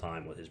difficult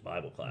time with his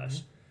Bible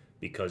class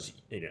because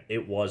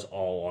it was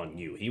all on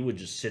you. He would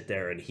just sit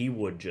there and he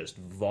would just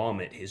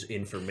vomit his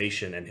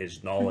information and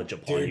his knowledge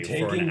upon Dude, you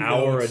for an taking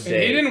hour notes. a day.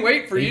 And he didn't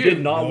wait for He you. did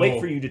not No.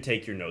 wait for you to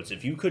take your notes.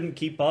 If you couldn't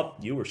keep up,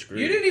 you were screwed.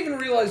 You didn't even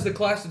realize the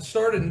class had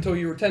started until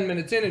you were 10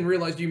 minutes in and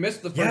realized you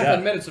missed the first Yeah.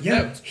 10 minutes of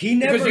Yeah. notes. He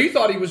never- Because you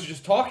thought he was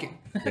just talking.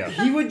 Yeah.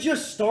 He would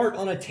just start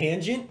on a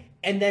tangent,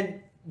 and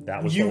then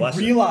That was you the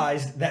lesson.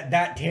 realized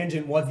that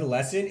tangent was the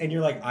lesson, and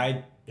you're like,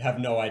 I have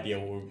no idea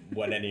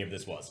what any of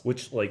this was.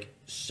 Which like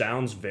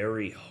sounds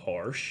very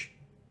harsh.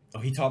 Oh,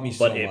 he taught me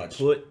so But it much.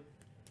 put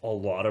a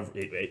lot of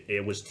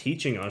it was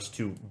teaching us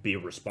to be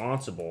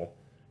responsible,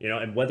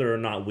 and whether or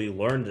not we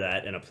learned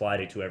that and applied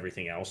it to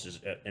everything else is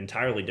an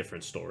entirely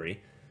different story.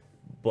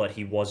 But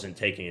he wasn't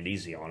taking it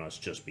easy on us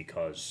just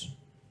because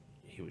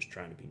he was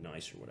trying to be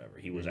nice or whatever.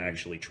 He was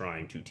actually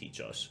trying to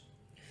teach us.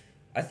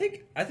 I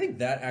think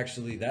that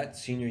actually that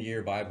senior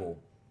year Bible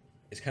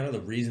is kind of the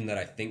reason that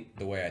I think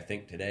the way I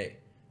think today.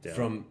 Yeah.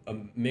 From a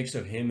mix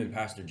of him and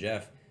Pastor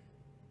Jeff,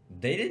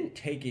 they didn't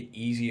take it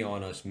easy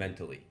on us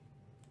mentally.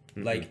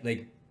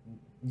 Like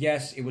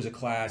yes, it was a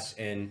class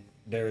and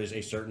there is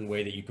a certain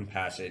way that you can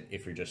pass it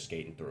if you're just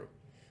skating through.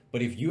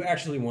 But if you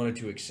actually wanted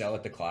to excel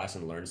at the class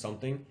and learn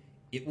something,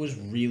 it was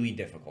really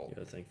difficult. You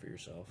gotta think for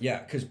yourself. Yeah,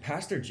 because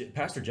Pastor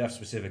Jeff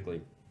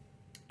specifically,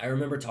 I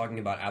remember talking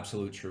about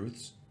absolute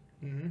truths,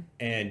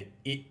 and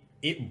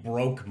it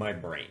broke my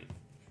brain.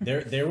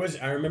 There was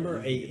I remember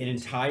an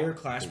entire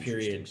class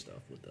period. Interesting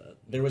stuff with that.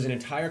 There was an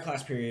entire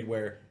class period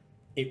where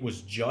it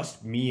was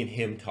just me and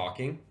him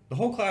talking. The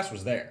whole class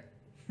was there,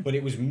 but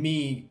it was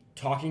me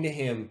talking to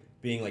him,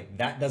 being like,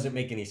 "That doesn't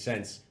make any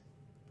sense.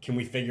 Can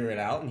we figure it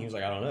out?" And he was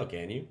like, "I don't know.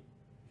 Can you?"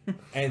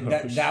 And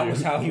that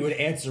was how he would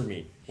answer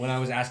me when I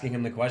was asking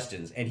him the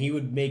questions. And he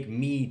would make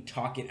me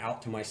talk it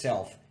out to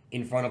myself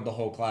in front of the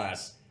whole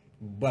class,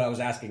 but I was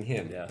asking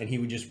him. Yeah. And he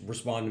would just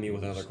respond to me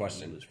with another He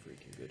question. was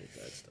freaking good at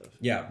that stuff.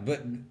 Yeah,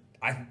 but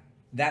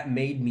that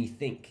made me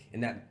think.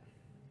 And that,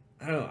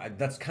 I don't know,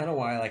 that's kind of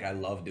why I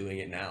love doing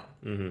it now.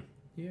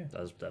 Yeah. That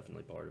was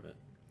definitely part of it.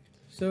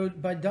 So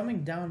by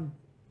dumbing down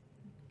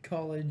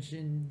college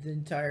and the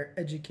entire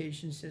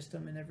education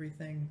system and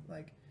everything,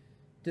 like,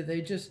 do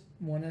they just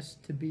want us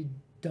to be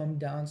dumbed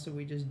down so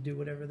we just do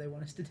whatever they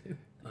want us to do?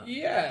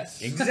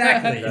 Yes.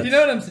 Exactly. You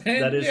know what I'm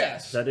saying?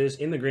 Yes. That is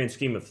in the grand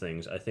scheme of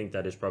things. I think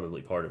that is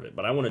probably part of it.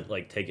 But I want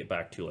to take it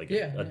back to a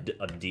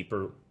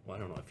deeper. Well, I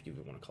don't know if you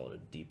even want to call it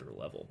a deeper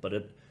level, but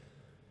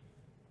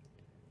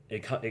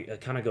it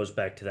kind of goes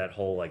back to that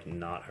whole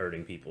not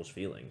hurting people's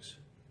feelings.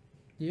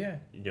 Yeah.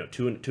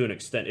 To an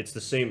extent, it's the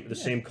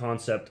same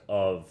concept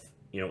of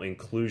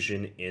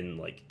inclusion in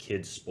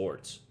kids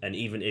sports. And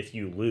even if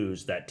you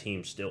lose, that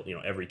team still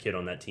every kid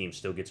on that team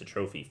still gets a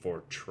trophy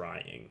for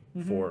trying,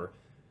 for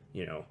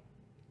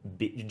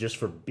just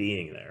for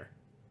being there.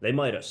 They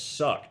might have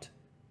sucked.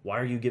 Why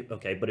are you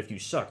okay? But if you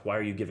suck, why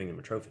are you giving them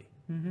a trophy?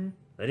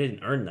 They didn't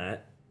earn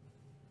that.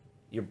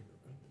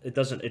 It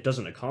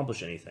doesn't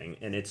accomplish anything,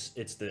 and it's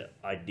the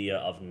idea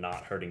of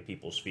not hurting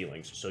people's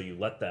feelings. So you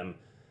let them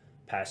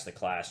pass the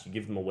class. You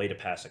give them a way to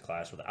pass a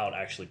class without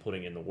actually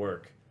putting in the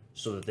work,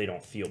 so that they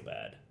don't feel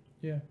bad.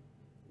 Yeah.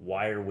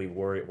 Why are we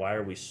worried? Why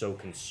are we so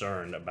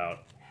concerned about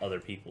other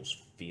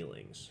people's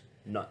feelings?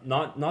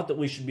 Not that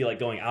we should be like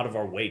going out of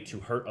our way to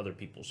hurt other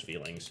people's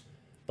feelings,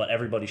 but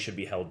everybody should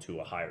be held to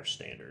a higher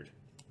standard.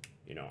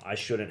 You know, I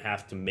shouldn't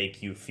have to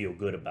make you feel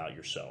good about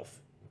yourself.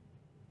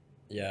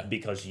 Yeah.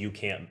 Because you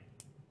can't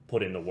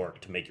put in the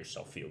work to make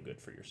yourself feel good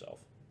for yourself.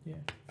 Yeah.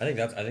 I think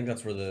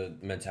that's where the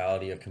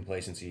mentality of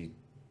complacency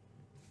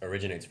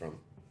originates from.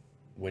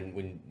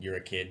 When you're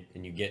a kid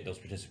and you get those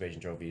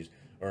participation trophies,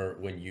 or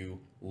when you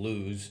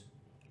lose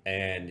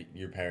and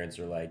your parents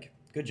are like,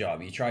 "Good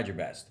job, you tried your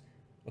best."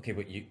 Okay,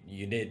 but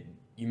you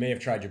may have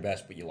tried your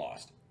best, but you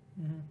lost.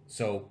 Mm-hmm.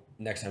 So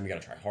next time you got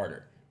to try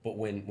harder. But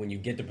when you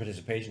get the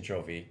participation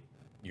trophy,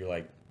 you're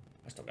like,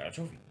 "I still got a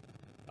trophy.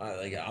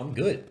 I'm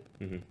good.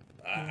 Mm-hmm.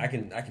 I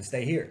can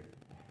stay here."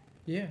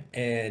 Yeah.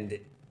 And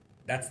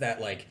that's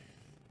that, like,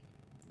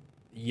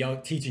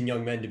 teaching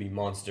young men to be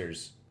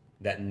monsters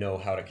that know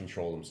how to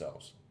control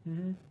themselves.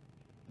 Mm-hmm.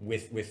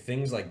 With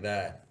things like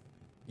that,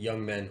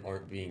 young men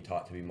aren't being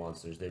taught to be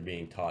monsters. They're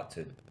being taught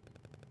to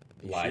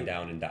lie sheep.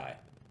 down and die.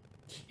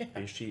 Yeah.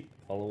 Be a sheep,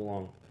 follow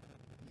along,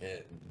 Yeah,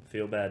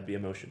 feel bad, be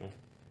emotional.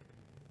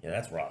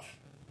 that's rough.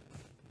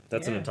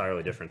 That's an Yeah.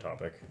 entirely different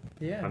topic.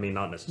 Yeah. I mean,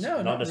 not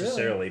necessarily, No, not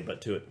necessarily,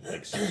 but to it,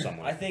 like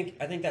somewhat. I think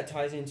that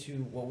ties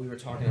into what we were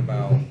talking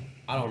about.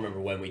 I don't remember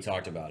when we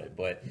talked about it,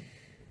 but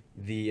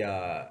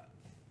the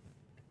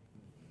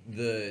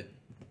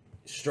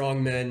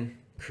strong men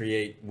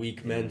create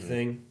weak men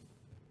thing.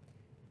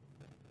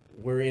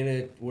 We're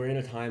in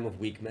a time of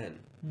weak men.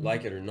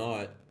 Like it or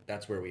not,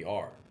 that's where we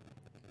are.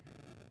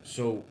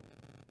 So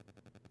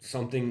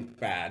something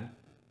bad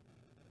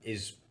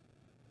is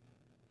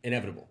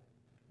inevitable.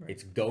 Right.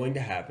 It's going to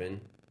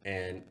happen,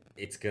 and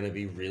it's going to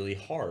be really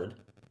hard,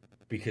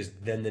 because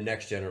then the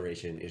next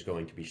generation is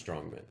going to be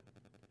strong men.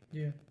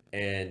 Yeah.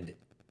 And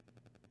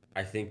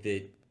I think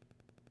that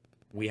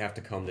we have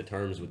to come to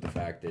terms with the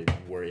fact that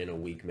we're in a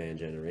weak man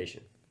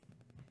generation.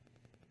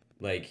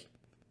 Like,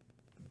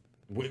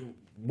 what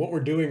we're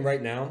doing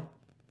right now,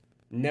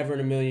 never in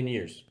a million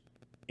years,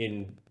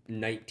 in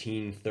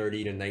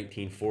 1930 to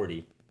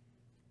 1940,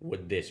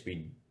 would this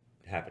be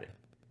happening.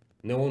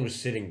 No one was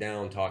sitting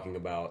down talking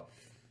about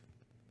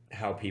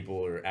how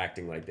people are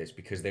acting like this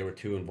because they were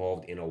too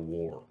involved in a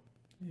war.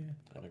 Yeah.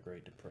 And a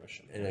Great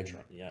Depression. And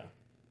yeah.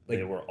 like-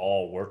 They were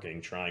all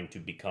working, trying to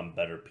become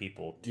better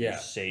people to Yeah.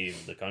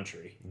 save the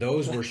country.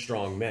 Those were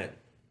strong men,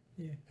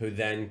 Yeah. who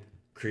then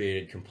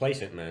created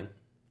complacent men,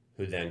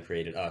 who then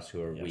created us,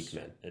 who are Yes. weak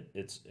men. It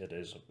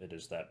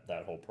is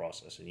that whole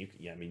process, and you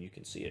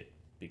can see it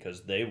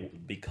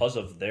because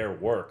of their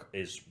work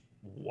is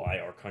why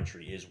our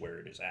country is where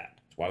it is at.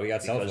 That's why we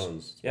got cell Because-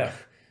 phones. Yeah,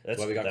 That's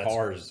why we got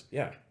cars.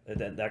 Yeah, and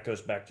then that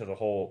goes back to the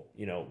whole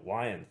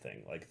lion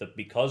thing. Like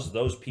because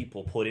those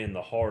people put in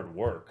the hard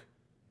work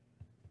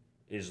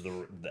is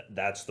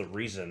that's the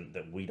reason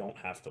that we don't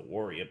have to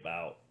worry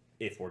about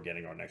if we're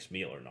getting our next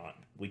meal or not.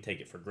 We take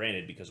it for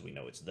granted because we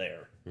know it's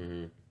there.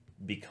 Mm-hmm.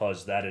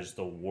 Because that is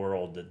the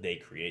world that they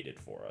created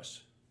for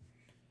us.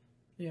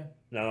 Yeah.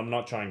 Now, I'm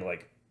not trying to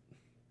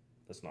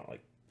that's not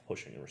like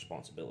pushing the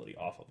responsibility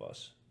off of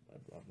us.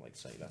 I'm like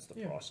saying that's the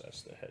Yeah.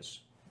 process that has.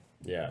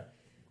 Yeah.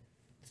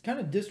 It's kind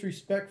of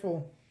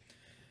disrespectful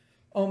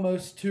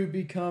almost to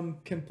become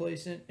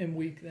complacent and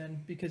weak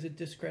then, because it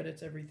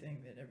discredits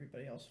everything that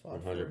everybody else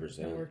fought 100%.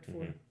 for and worked for.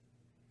 Mhm.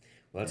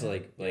 Well, that's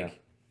Yeah.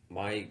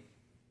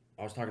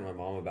 I was talking to my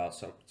mom about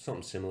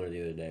something similar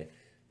the other day.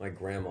 My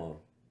grandma,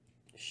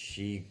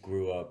 she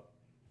grew up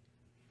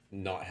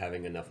not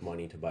having enough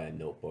money to buy a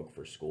notebook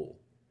for school,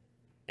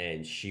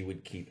 and she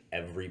would keep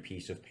every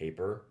piece of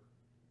paper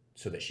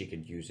so that she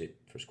could use it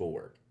for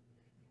schoolwork.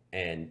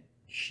 And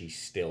she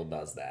still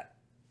does that.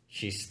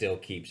 She still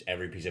keeps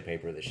every piece of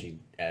paper that she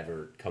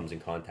ever comes in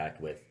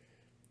contact with,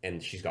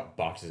 and she's got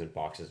boxes and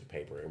boxes of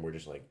paper, and we're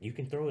just like, you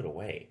can throw it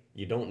away.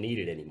 You don't need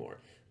it anymore.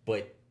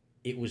 But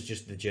it was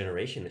just the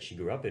generation that she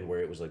grew up in where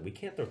it was like, we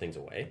can't throw things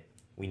away.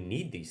 We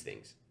need these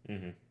things.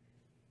 Mm-hmm.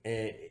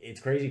 And it's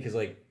crazy because,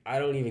 like, I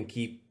don't even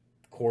keep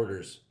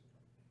quarters,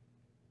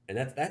 and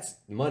that's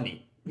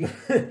money.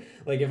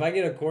 Like, if I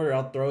get a quarter,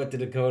 I'll throw it to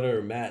Dakota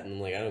or Matt, and I'm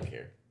like, I don't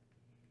care.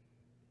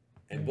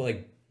 And but,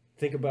 like,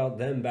 think about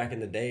them back in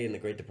the day in the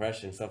Great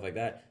Depression and stuff like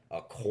that.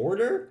 A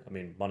quarter? I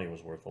mean, money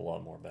was worth a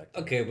lot more back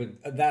then. Okay,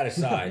 but that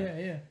aside,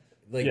 Yeah.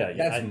 like, Yeah,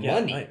 that's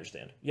money. I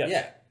understand. Yes.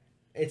 Yeah,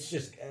 it's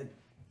just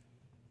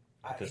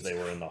Because they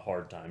were in the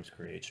hard times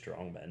create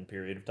strong men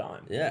period of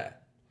time. Yeah.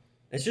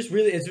 It's just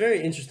really, it's a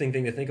very interesting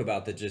thing to think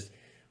about, that just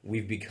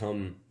we've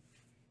become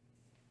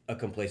a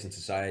complacent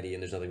society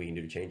and there's nothing we can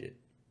do to change it.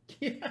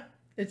 Yeah.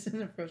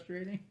 Isn't it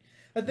frustrating?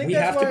 I think We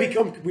that's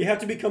why, we have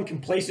to become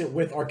complacent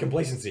with our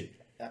complacency.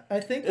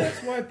 I think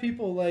that's why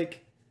people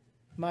like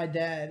my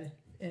dad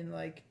and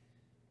like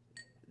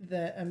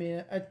that. I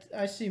mean,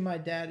 I see my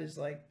dad as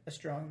like a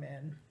strong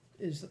man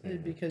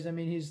because I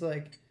mean he's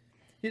like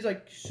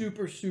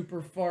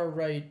super far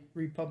right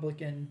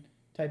Republican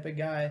type of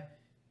guy,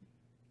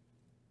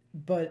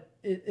 but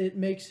it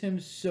makes him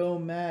so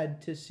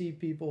mad to see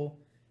people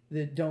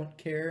that don't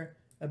care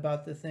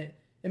about the thing.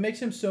 It makes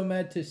him so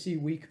mad to see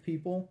weak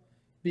people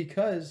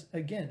because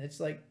again, it's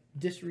like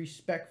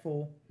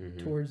disrespectful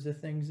towards the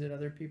things that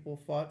other people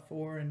fought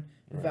for and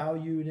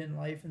valued in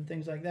life and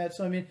things like that.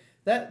 So I mean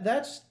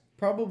that's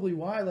probably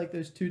why like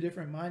those two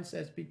different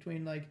mindsets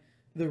between like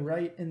the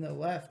right and the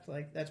left,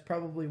 like that's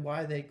probably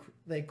why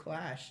they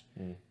clash.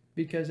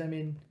 Because I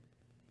mean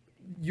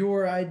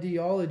your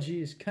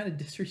ideology is kind of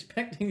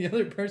disrespecting the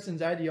other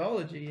person's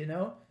ideology, you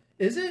know?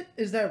 Is it?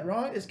 Is that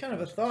wrong? It's kind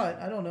of a thought.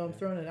 I don't know. I'm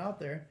throwing it out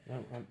there.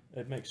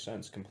 It makes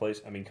sense.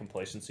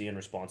 Complacency and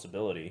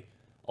responsibility.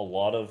 A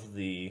lot of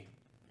the,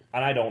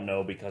 and I don't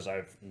know because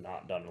I've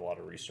not done a lot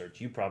of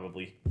research. You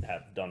probably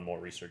have done more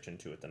research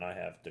into it than I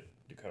have,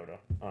 Dakota.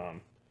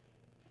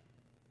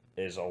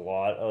 Is a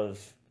lot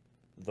of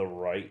the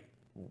right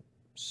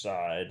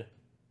side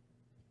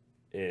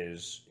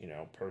is,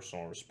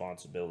 personal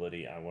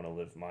responsibility. I want to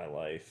live my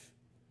life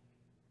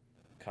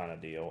kind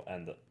of deal.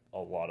 And a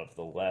lot of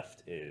the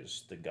left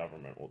is the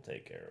government will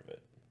take care of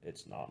it.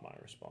 It's not my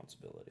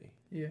responsibility.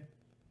 Yeah.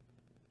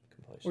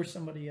 Or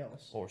somebody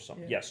else.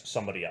 Yes,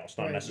 somebody else.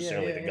 Not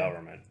necessarily the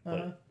government,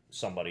 but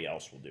somebody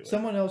else will do it.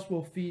 Someone else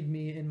will feed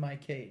me in my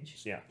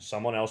cage. Yeah,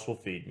 someone else will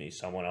feed me.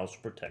 Someone else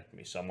will protect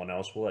me. Someone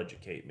else will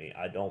educate me.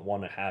 I don't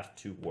want to have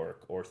to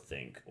work or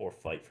think or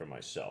fight for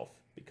myself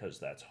because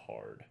that's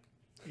hard.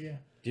 Yeah.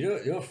 Do you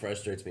know what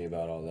frustrates me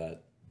about all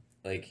that?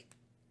 Like,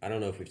 I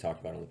don't know if we've talked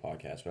about it on the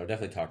podcast, but I've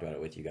definitely talked about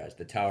it with you guys.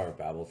 The Tower of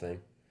Babel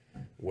thing,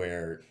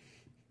 where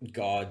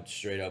God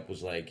straight up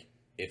was like,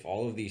 if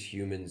all of these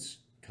humans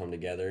come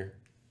together,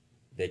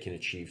 they can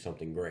achieve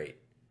something great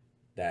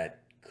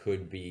that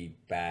could be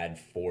bad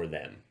for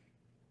them.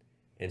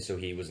 And so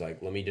he was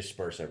like, let me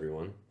disperse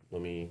everyone.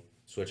 Let me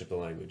switch up the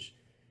language.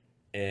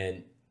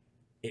 And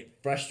it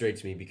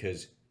frustrates me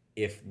because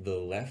if the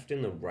left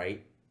and the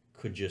right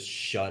could just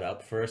shut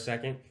up for a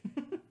second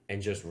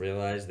and just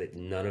realize that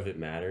none of it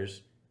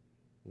matters,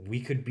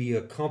 we could be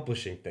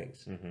accomplishing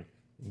things.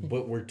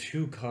 But we're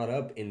too caught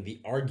up in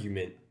the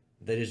argument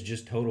that is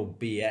just total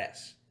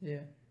BS.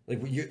 Yeah.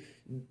 Like,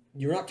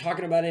 you're not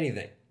talking about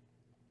anything.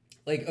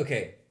 Like,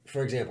 okay,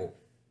 for example,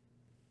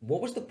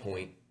 what was the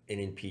point in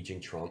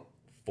impeaching Trump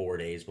 4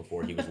 days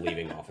before he was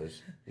leaving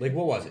office? Like,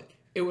 what was it?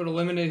 It would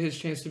eliminate his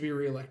chance to be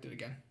reelected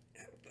again.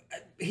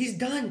 He's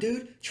done,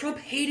 dude. Trump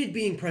hated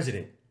being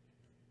president.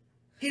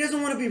 He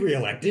doesn't want to be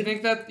reelected. You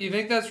think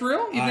that's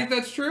real? You think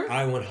that's true?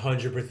 I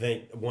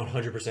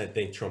 100%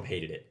 think Trump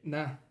hated it.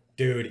 Nah.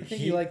 Dude, I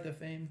think he liked the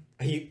fame.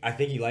 I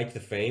think he liked the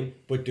fame,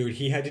 but dude,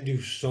 he had to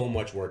do so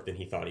much work than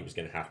he thought he was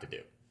going to have to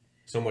do.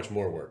 So much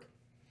more work.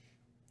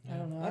 I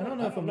don't know. I don't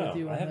know if I'm with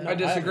you on that. I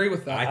disagree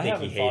with that. I think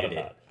he hated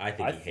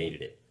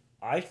it.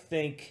 I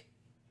think,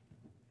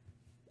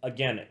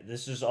 again,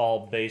 this is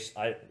all based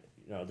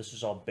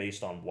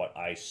on what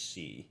I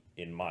see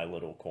in my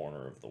little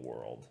corner of the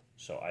world.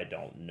 So I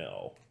don't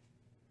know.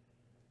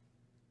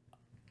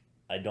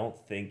 I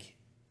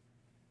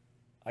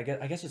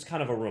guess it's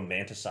kind of a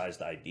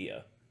romanticized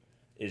idea,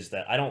 is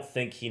that I don't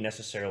think he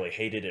necessarily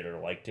hated it or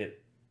liked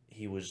it.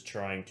 He was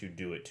trying to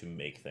do it to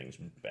make things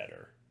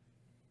better.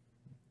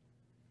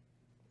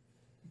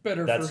 For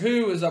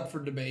who is up for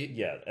debate.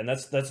 Yeah, and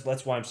that's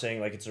why I'm saying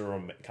like it's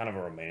kind of a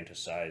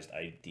romanticized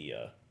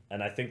idea.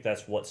 And I think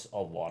that's what a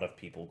lot of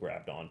people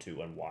grabbed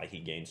onto and why he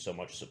gained so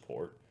much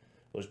support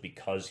was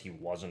because he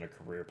wasn't a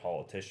career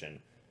politician.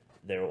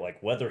 They were like,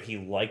 whether he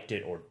liked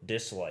it or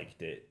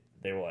disliked it,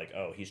 they were like,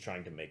 oh, he's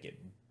trying to make it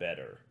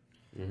better.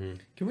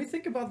 Can we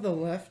think about the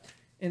left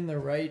and the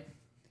right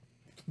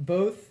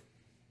both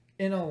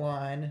in a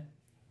line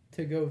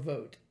to go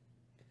vote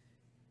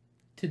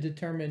to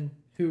determine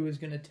who is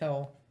going to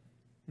tell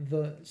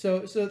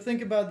so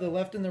think about the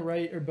left and the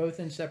right are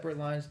both in separate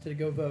lines to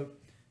go vote.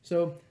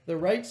 So the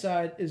right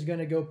side is going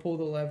to go pull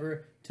the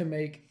lever to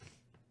make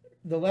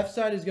the left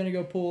side is going to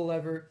go pull a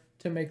lever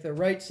to make the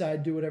right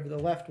side do whatever the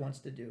left wants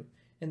to do.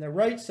 And the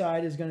right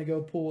side is going to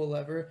go pull a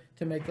lever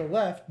to make the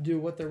left do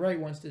what the right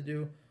wants to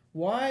do.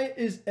 Why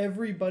is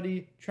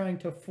everybody trying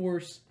to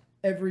force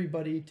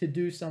everybody to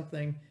do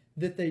something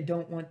that they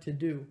don't want to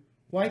do?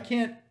 Why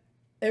can't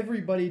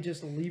everybody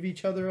just leave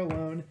each other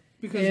alone?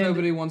 Because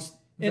nobody wants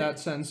that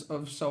sense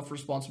of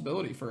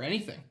self-responsibility for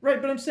anything.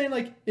 Right, but I'm saying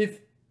like if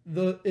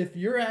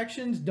your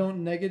actions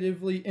don't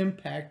negatively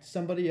impact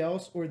somebody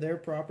else or their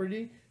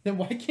property, then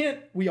why can't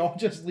we all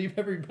just leave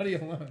everybody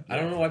alone? I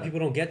don't know why people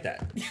don't get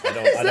that. I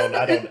don't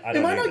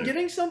Am I not either.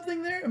 getting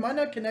something there? Am I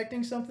not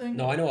connecting something?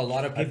 No, I know a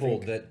lot of people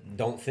that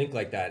don't think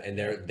like that, and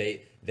they're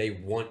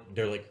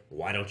like,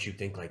 why don't you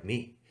think like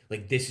me?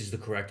 Like, this is the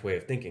correct way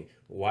of thinking.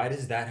 Why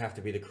does that have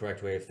to be the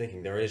correct way of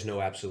thinking? There is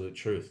no absolute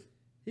truth.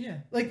 Yeah,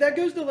 like that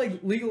goes to like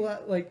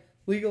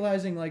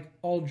legalizing like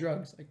all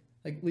drugs,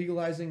 like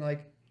legalizing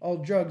like all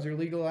drugs or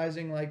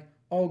legalizing like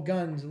all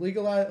guns,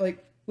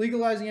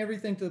 legalizing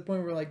everything to the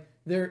point where like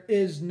there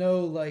is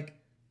no like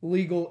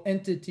legal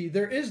entity,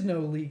 there is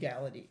no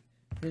legality.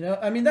 You know,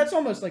 I mean, that's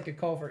almost like a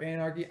call for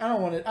anarchy. I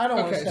don't want to. I don't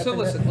want to Okay, step so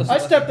into listen, that. listen, I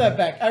step that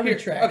back. I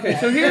retract. Okay, that.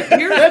 so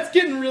here that's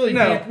getting really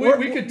no, deep.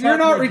 We could. Talk you're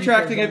not more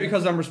retracting details it on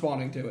because I'm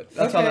responding to it.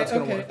 That's how that's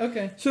going to work.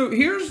 Okay. So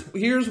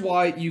here's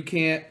why you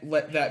can't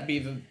let that be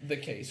the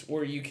case,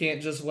 or you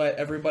can't just let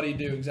everybody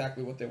do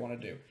exactly what they want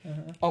to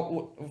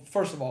do.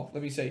 First of all,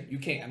 let me say you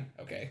can.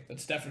 Okay,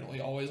 that's definitely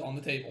always on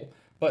the table.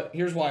 But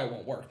here's why it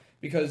won't work.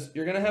 Because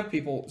you're going to have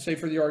people, say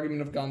for the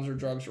argument of guns or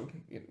drugs, or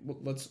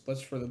let's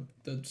for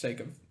the sake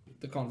of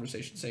the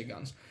conversation, say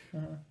guns.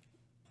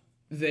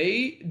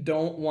 They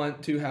don't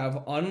want to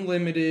have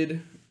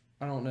unlimited,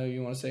 I don't know,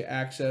 you want to say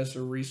access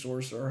or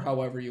resource or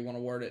however you want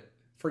to word it,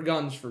 for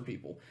guns for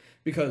people.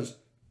 Because,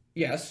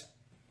 yes,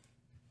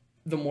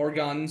 the more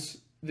guns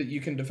that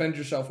you can defend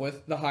yourself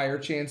with, the higher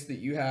chance that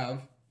you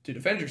have to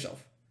defend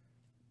yourself.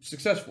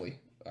 Successfully,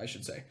 I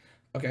should say.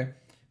 Okay.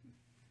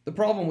 The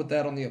problem with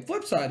that on the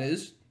flip side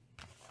is,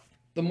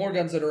 the more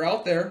guns that are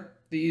out there,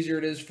 the easier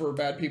it is for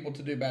bad people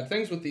to do bad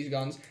things with these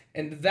guns.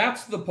 And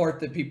that's the part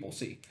that people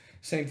see.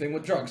 Same thing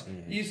with drugs.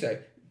 You say,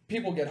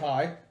 people get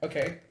high.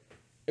 Okay,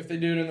 if they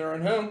do it in their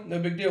own home, no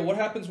big deal. What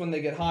happens when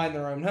they get high in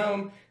their own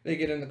home? They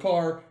get in the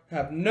car,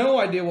 have no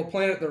idea what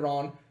planet they're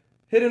on,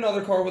 hit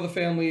another car with a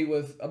family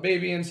with a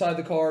baby inside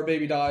the car,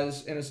 baby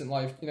dies, innocent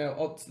life. You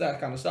know, it's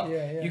that kind of stuff.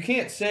 Yeah. You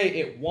can't say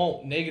it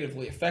won't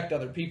negatively affect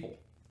other people.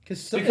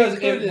 Because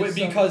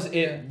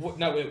it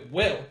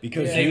will.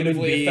 Because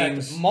negatively human affect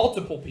beings,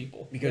 multiple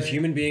people. because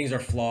human beings are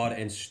flawed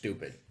and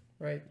stupid.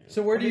 Right.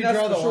 So where do you that's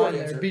draw the the short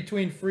line answer. there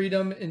between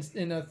freedom and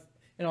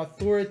an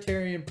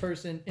authoritarian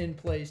person in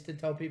place to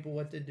tell people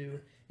what to do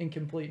and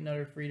complete and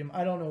utter freedom?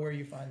 I don't know where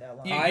you find that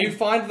line. You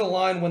find the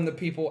line when the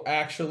people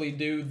actually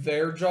do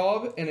their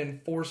job and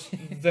enforce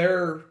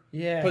their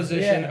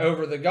position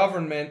over the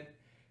government.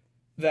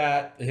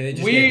 That They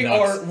just we gave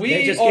are, nuts. we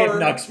They just are, gave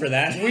nuts for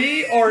that.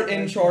 We are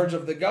in charge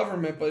of the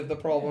government, but the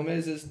problem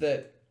is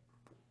that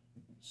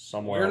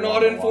Somewhere we're along not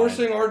the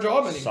enforcing line, our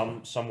job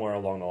anymore. Somewhere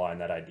along the line,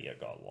 that idea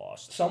got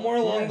lost. Somewhere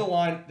along the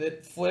line,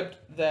 that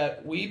flipped.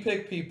 That we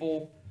pick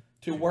people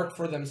to work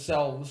for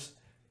themselves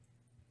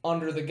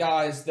under the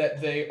guise that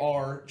they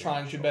are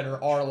trying to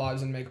better our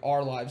lives and make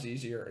our lives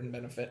easier and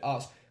benefit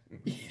us.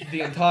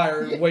 The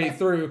entire way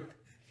through,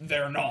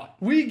 they're not.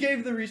 We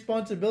gave the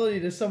responsibility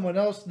to someone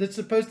else that's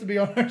supposed to be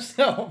on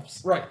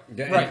ourselves. Right.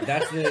 Right.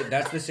 That's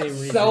the same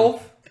reason.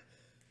 Self.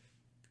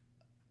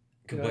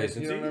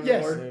 Complacency. You don't remember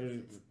Yes. the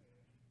word?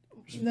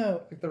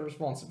 No. Like the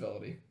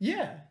responsibility.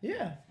 Yeah.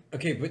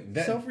 Okay, but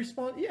that,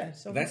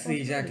 That's the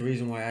exact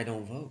reason why I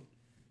don't vote.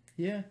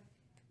 Yeah.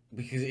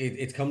 Because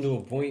it's come to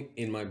a point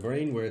in my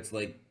brain where it's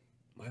like,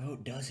 my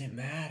vote doesn't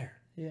matter.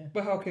 Yeah.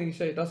 But how can you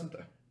say it doesn't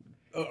though?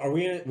 Are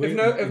we in? We, what we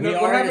are in a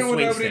happened when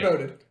swing nobody state.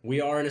 voted? We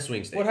are in a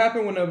swing state. What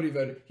happened when nobody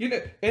voted? You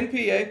know,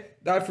 NPA.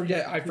 I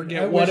forget I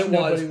what wish it was.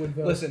 nobody would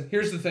vote. Listen,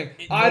 here's the thing.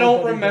 I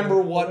don't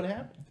remember what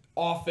happened.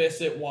 office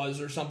it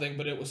was or something,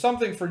 but it was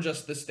something for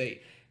just the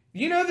state.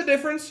 You know the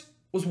difference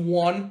was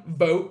one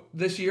vote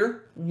this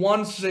year.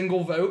 One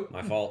single vote.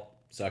 My fault.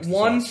 Sucks. to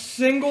One suck.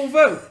 single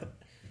vote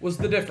was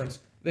the difference.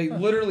 They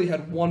literally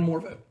had one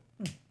more vote.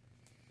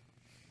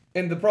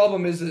 And the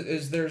problem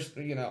is there's,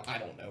 you know, I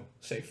don't know,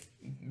 say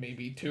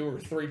maybe 2 or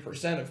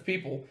 3% of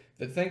people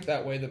that think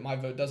that way, that my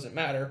vote doesn't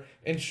matter.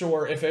 And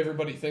sure, if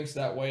everybody thinks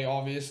that way,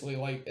 obviously,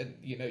 like,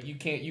 you know, you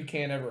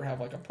can't ever have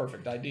like a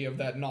perfect idea of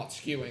that not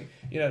skewing.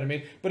 You know what I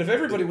mean? But if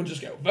everybody would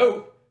just go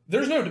vote,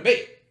 there's no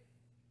debate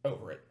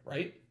over it,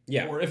 right?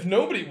 Yeah. Or if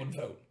nobody would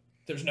vote,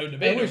 there's no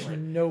debate I wish over it.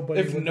 nobody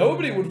If would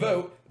nobody vote. would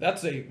vote,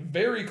 that's a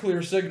very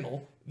clear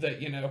signal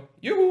that, you know,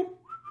 you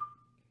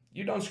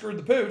done screwed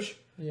the pooch.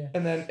 Yeah.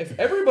 And then if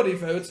everybody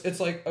votes, it's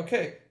like,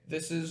 okay,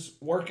 this is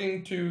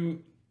working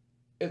to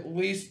at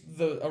least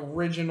the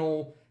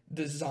original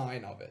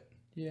design of it.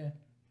 Yeah.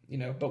 You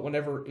know, but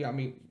whenever, I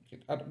mean,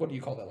 what do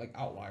you call that? Like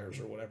outliers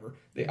or whatever.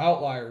 The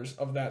outliers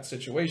of that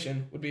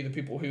situation would be the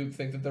people who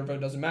think that their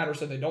vote doesn't matter,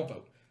 so they don't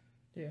vote.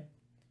 Yeah.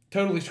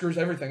 Totally screws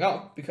everything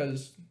up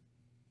because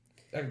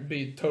that would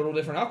be a total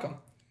different outcome.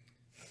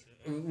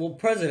 Well,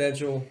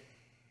 presidential.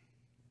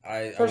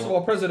 First of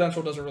all,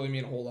 presidential doesn't really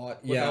mean a whole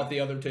lot without Yeah. the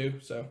other two.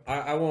 So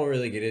I won't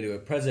really get into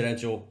it.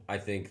 Presidential, I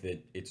think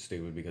that it's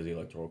stupid because the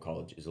electoral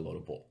college is a load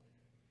of bull.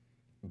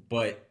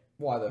 But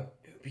why though?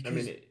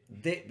 because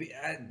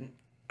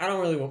I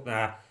don't really want.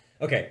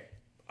 Okay,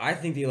 I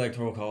think the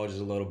electoral college is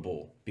a load of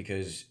bull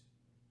because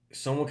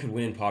someone could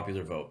win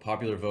popular vote.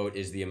 Popular vote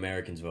is the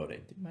Americans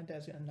voting. Dude, my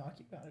dad's gonna knock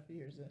you out if he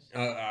hears this.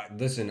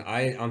 Listen,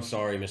 I'm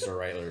sorry, Mr.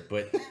 Reitler,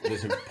 but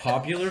listen,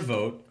 popular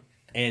vote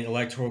and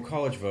electoral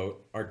college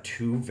vote are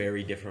two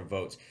very different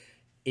votes.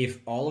 If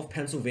all of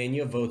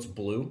Pennsylvania votes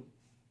blue,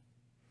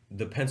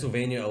 the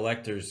Pennsylvania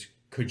electors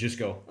could just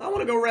go, I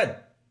want to go red.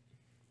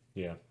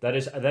 Yeah, that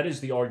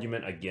is the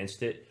argument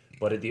against it.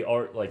 But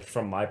like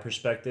from my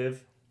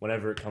perspective,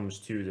 whenever it comes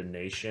to the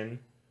nation,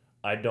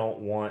 I don't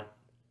want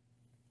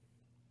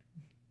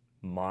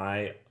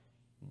my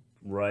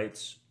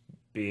rights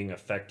being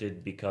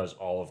affected because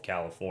all of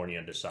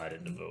California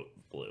decided to vote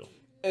blue.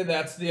 And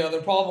that's the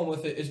other problem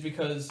with it is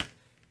because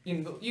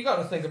you got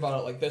to think about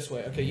it like this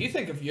way. Okay, you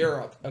think of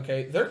Europe.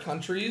 Okay, their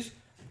countries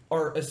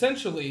are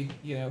essentially,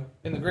 in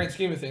the grand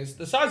scheme of things,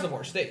 the size of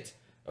our states.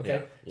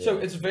 Okay, so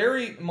it's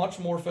very much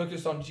more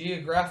focused on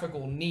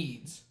geographical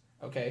needs.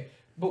 Okay,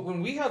 but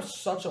when we have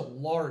such a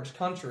large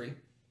country,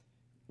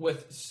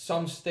 with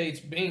some states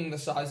being the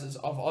sizes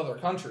of other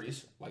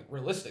countries, like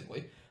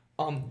realistically,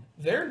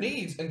 their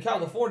needs in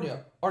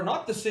California are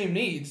not the same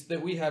needs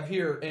that we have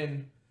here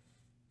in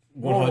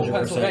rural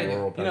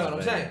Pennsylvania. You know what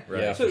I'm saying?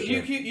 Right. Yeah, so for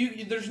sure.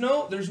 you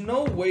there's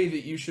no way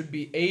that you should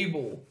be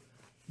able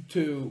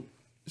to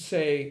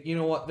say, you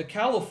know what, the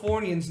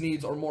Californians'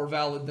 needs are more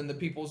valid than the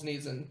people's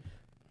needs in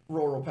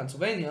rural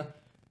Pennsylvania,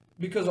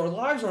 because our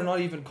lives are not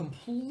even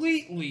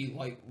completely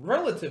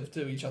relative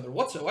to each other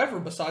whatsoever,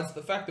 besides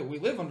the fact that we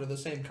live under the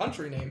same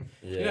country name.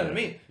 You know what I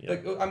mean? Yeah.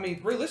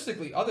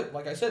 Realistically,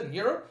 like I said, in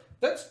Europe,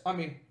 that's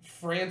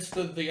France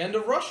to the end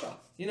of Russia.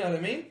 You know what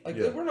I mean?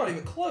 We're not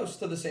even close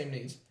to the same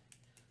needs.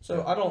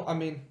 So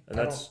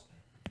that's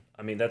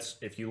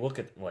if you look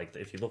at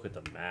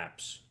the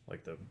maps,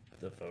 like the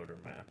voter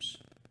maps,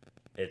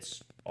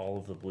 it's all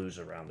of the blues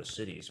around the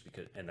cities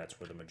and that's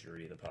where the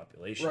majority of the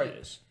population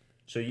is.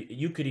 So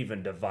you could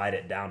even divide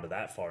it down to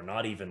that far,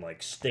 not even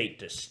state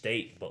to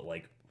state, but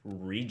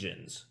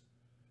regions.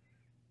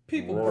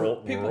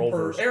 Rural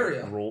versus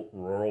area.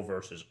 Rural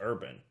versus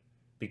urban,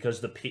 because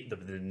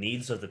the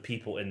needs of the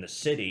people in the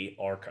city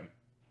are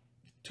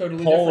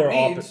totally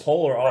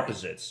polar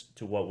opposites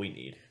to what we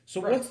need.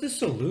 So what's the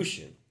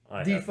solution?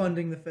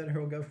 Defunding the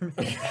federal government.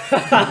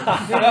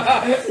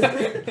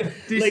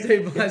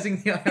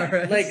 Destabilizing the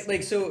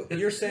IRS. So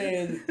you're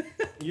saying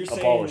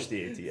abolish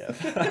the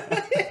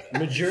ATF.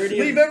 Majority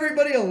leave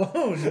everybody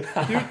alone.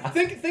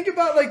 Dude, think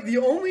about the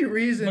only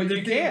reason but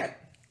you can't.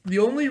 The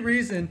only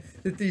reason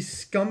that these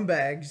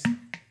scumbags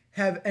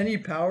have any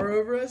power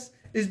over us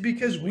is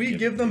because we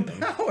give them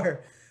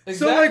power.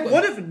 Exactly. So,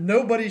 what if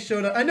nobody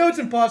showed up? I know it's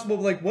impossible,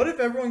 but, what if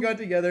everyone got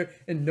together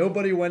and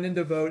nobody went in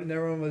to vote and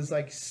everyone was,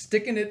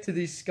 sticking it to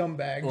these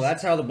scumbags? Well,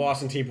 that's how the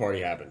Boston Tea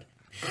Party happened.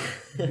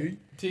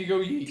 T-go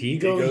yeet.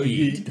 T-go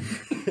yeet.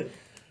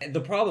 The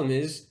problem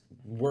is,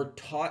 we're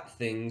taught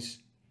things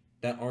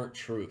that aren't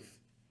truth.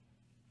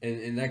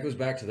 And that goes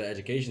back to the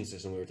education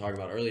system we were talking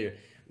about earlier.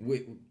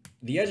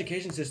 The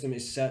education system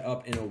is set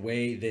up in a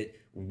way that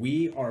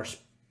we are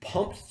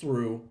pumped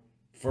through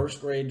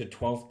first grade to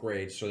 12th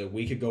grade so that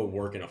we could go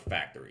work in a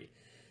factory.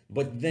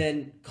 But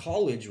then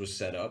college was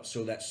set up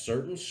so that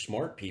certain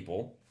smart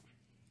people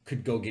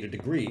could go get a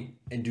degree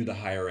and do the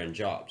higher end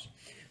jobs.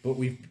 But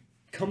we've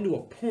come to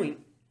a point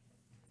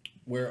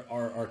where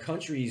our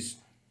country's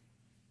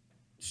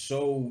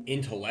so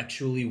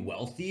intellectually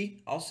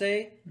wealthy, I'll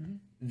say,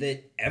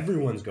 that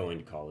everyone's going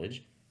to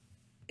college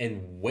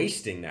and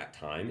wasting that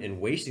time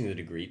and wasting the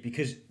degree,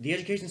 because the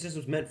education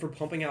system is meant for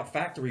pumping out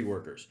factory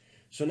workers.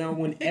 So now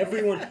when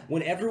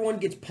everyone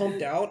gets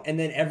pumped out and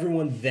then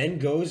everyone then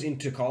goes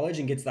into college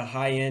and gets the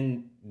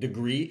high-end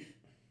degree,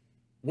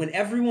 when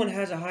everyone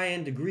has a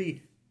high-end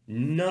degree,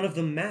 none of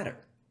them matter.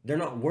 They're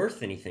not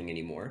worth anything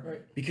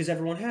anymore because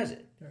everyone has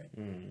it. Right.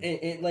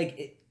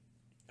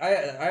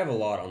 I have a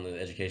lot on the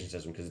education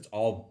system because it's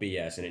all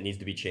BS and it needs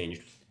to be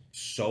changed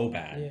so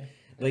bad.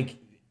 Yeah.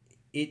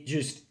 It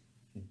just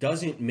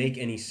doesn't make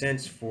any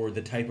sense for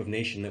the type of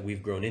nation that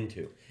we've grown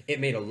into. It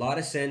made a lot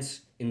of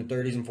sense in the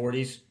 30s and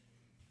 40s.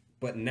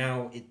 But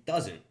now it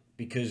doesn't,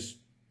 because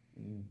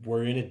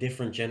we're in a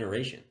different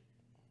generation.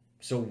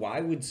 So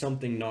why would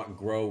something not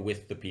grow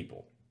with the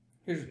people?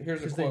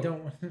 Here's a quote.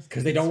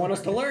 Because they don't want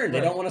us to learn. They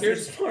don't want us to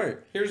get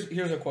smart.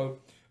 Here's a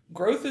quote.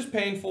 Growth is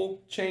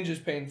painful. Change is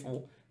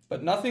painful.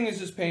 But nothing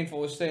is as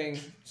painful as staying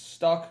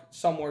stuck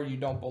somewhere you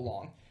don't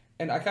belong.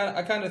 And I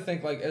kind of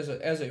think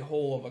as a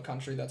whole of a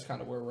country, that's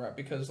kind of where we're at,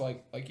 because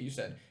like you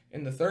said,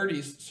 in the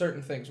 30s,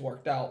 certain things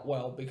worked out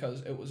well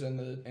because it was in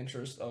the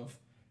interest of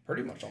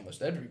pretty much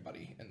almost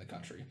everybody in the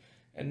country.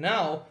 And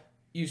now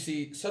you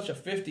see such a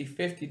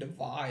 50-50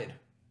 divide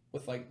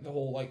with the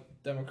whole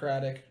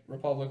Democratic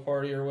Republic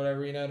Party or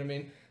whatever, you know what I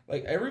mean?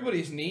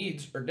 Everybody's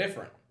needs are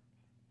different.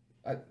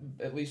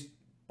 At least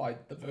by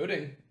the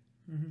voting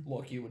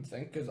look, you would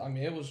think, because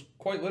it was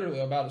quite literally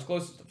about as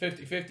close to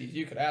 50-50 as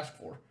you could ask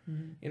for.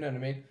 You know what I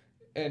mean?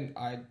 And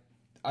I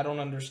don't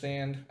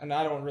understand, and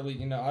I don't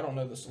really, I don't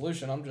know the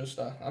solution. I'm just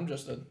a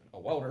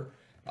welder.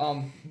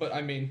 But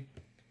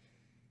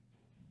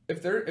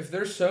if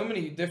there's so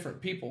many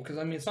different people, because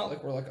it's not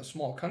like we're a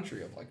small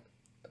country of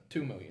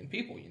 2 million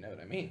people, you know what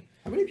I mean?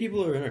 How many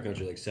people are in our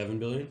country? 7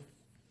 billion?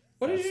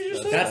 What did you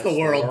just say? That's the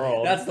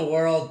world. That's the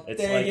world.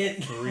 It's Dang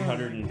it.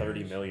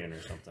 330 million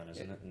or something,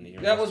 isn't it? In the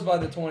US? That was by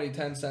the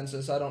 2010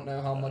 census. I don't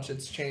know how much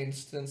it's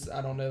changed since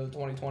I don't know the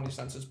 2020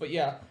 census, but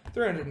yeah,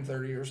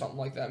 330 or something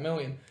like that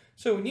million.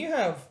 So when you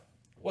have,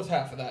 what's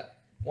half of that?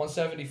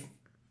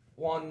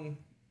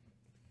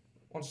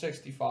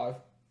 165.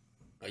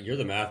 You're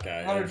the math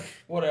guy. 100,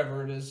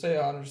 whatever it is, say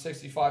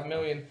 165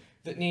 million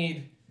that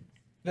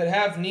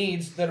have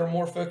needs that are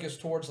more focused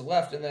towards the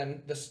left, and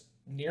then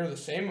near the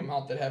same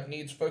amount that have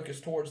needs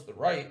focused towards the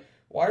right.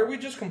 Why are we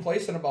just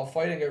complacent about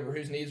fighting over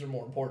whose needs are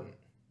more important?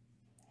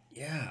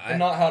 Yeah, and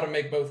not how to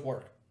make both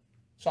work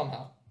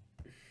somehow.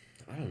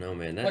 I don't know,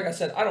 man. Like I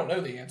said, I don't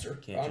know the answer.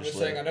 Can't I'm just just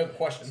saying I live. know the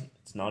question.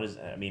 It's not as,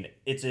 I mean,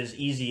 it's as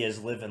easy as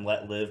live and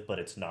let live, but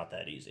it's not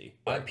that easy.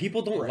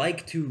 People don't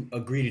like to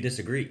agree to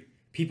disagree.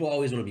 People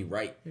always want to be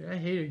right. Dude, I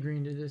hate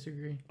agreeing to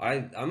disagree.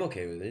 I'm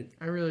okay with it.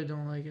 I really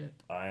don't like it.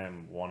 I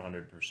am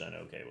 100%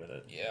 okay with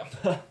it.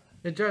 Yeah.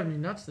 It drives me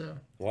nuts though.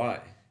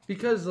 Why?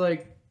 Because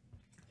like,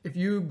 if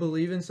you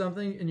believe in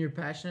something and you're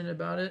passionate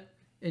about it,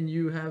 and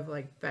you have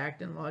like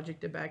fact and logic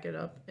to back it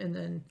up, and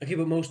then Okay,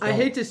 but most I don't.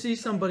 hate to see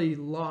somebody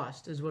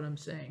lost, is what I'm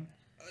saying.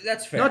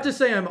 That's fair. Not to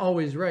say I'm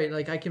always right.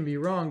 Like I can be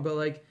wrong, but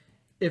like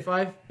if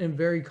I am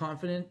very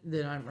confident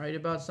that I'm right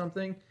about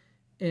something,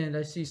 and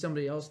I see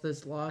somebody else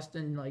that's lost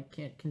and like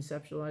can't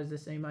conceptualize the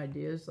same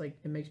ideas, like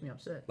it makes me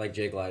upset. Like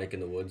Jake Lydick in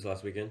the woods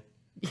last weekend.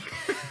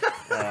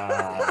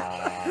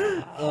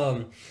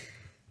 Uh,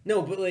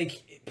 No, but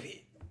like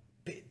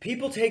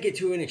people take it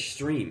to an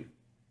extreme.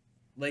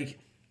 Like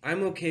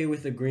I'm okay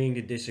with agreeing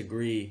to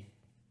disagree,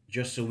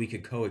 just so we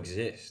could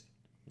coexist.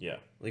 yeah.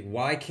 Like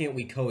why can't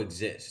we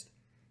coexist?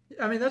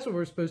 I mean, that's what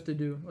we're supposed to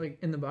do, like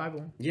in the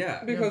Bible.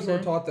 Yeah. Because what I'm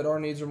we're taught that our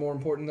needs are more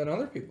important than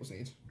other people's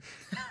needs.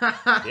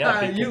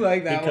 Yeah, You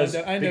like that because,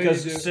 one. I know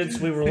because you do. since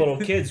we were little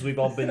kids, we've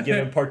all been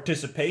given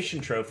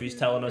participation trophies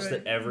telling us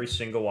Right. that every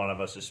single one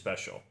of us is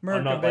special. America,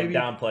 I'm not baby.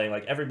 like downplaying,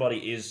 like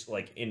everybody is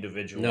like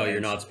individual. No, you're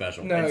and- not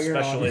special. No. and you're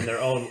special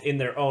not. in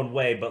their own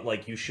way, but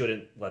like you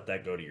shouldn't let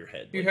that go to your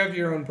head. You Like, have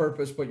your own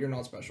purpose, but you're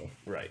not special.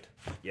 right.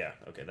 Yeah.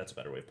 Okay, that's a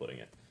better way of putting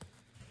it.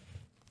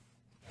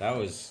 That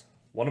was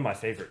One of my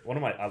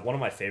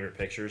favorite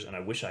pictures, and I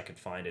wish I could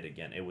find it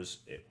again. It was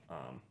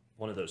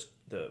one of those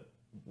the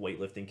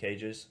weightlifting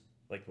cages,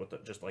 like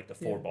just like the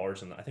four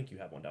bars, and I think you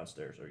have one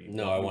downstairs, or you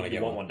No, I wanna you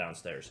get want one.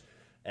 downstairs,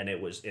 and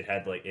it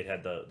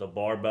had the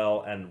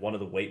barbell and one of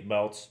the weight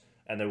belts,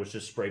 and there was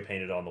just spray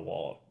painted on the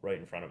wall right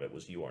in front of it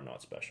was "You are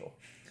not special,"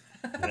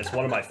 and it's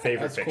one of my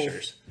favorite That's cool.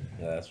 pictures.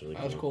 yeah, that's really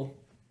That was cool.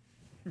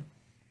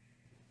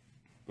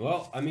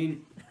 Well, I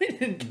mean, We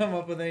didn't come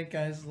up with any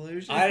kind of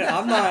solution.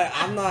 I'm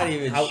not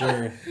even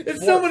sure. if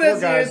someone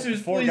has the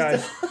answers, four please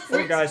guys, tell.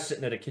 four guys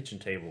sitting at a kitchen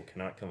table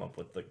cannot come up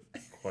with the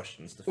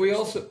questions. To We fix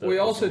also the we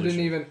also solution.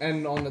 didn't even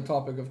end on the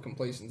topic of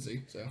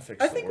complacency. So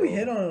Fix I the think we world.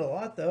 hit on it a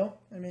lot, though.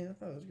 I mean, I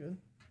thought it was good.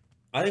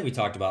 I think we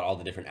talked about all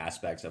the different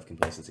aspects of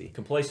complacency.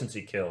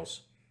 Complacency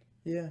kills.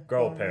 Yeah.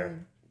 Grow a Oh, pair.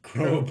 man.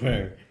 Grow a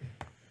pair.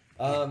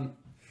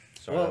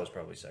 Sorry, Well- that was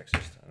probably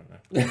sexist. I don't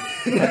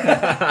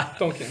know.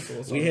 don't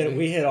cancel us. We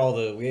hit all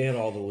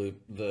the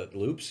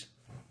loops.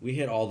 We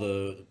hit all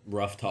the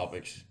rough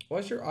topics.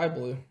 Why's your eye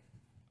blue?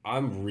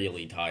 I'm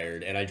really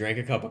tired, and I drank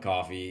a cup of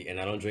coffee, and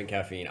I don't drink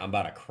caffeine. I'm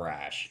about to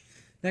crash.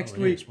 Next Oh,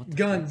 it week, is. What the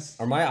guns.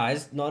 Are my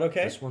eyes not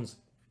okay? This one's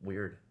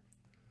weird.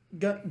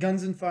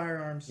 Guns and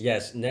firearms.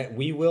 Yes,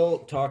 we will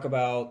talk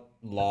about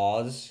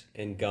laws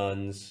and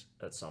guns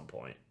At some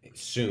point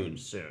soon.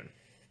 soon.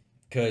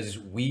 Because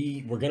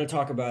we're going to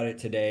talk about it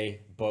today,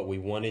 but we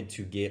wanted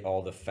to get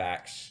all the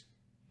facts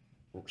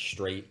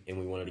straight, and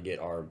we wanted to get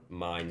our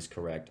minds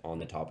correct on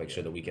the topic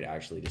so that we could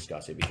actually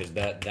discuss it. Because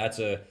that's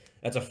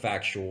a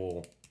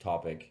factual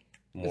topic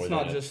more It's than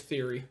not just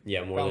theory. more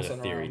than a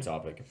bouncing theory around.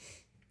 topic.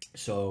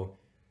 So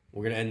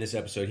we're going to end this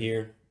episode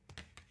here.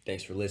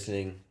 Thanks for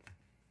listening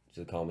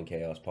to the Calm and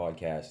Chaos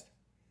podcast.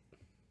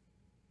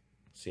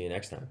 See you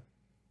next time.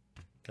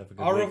 Have a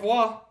good Au week.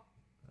 revoir.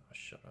 Oh,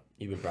 shut up.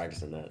 You've been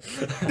practicing that.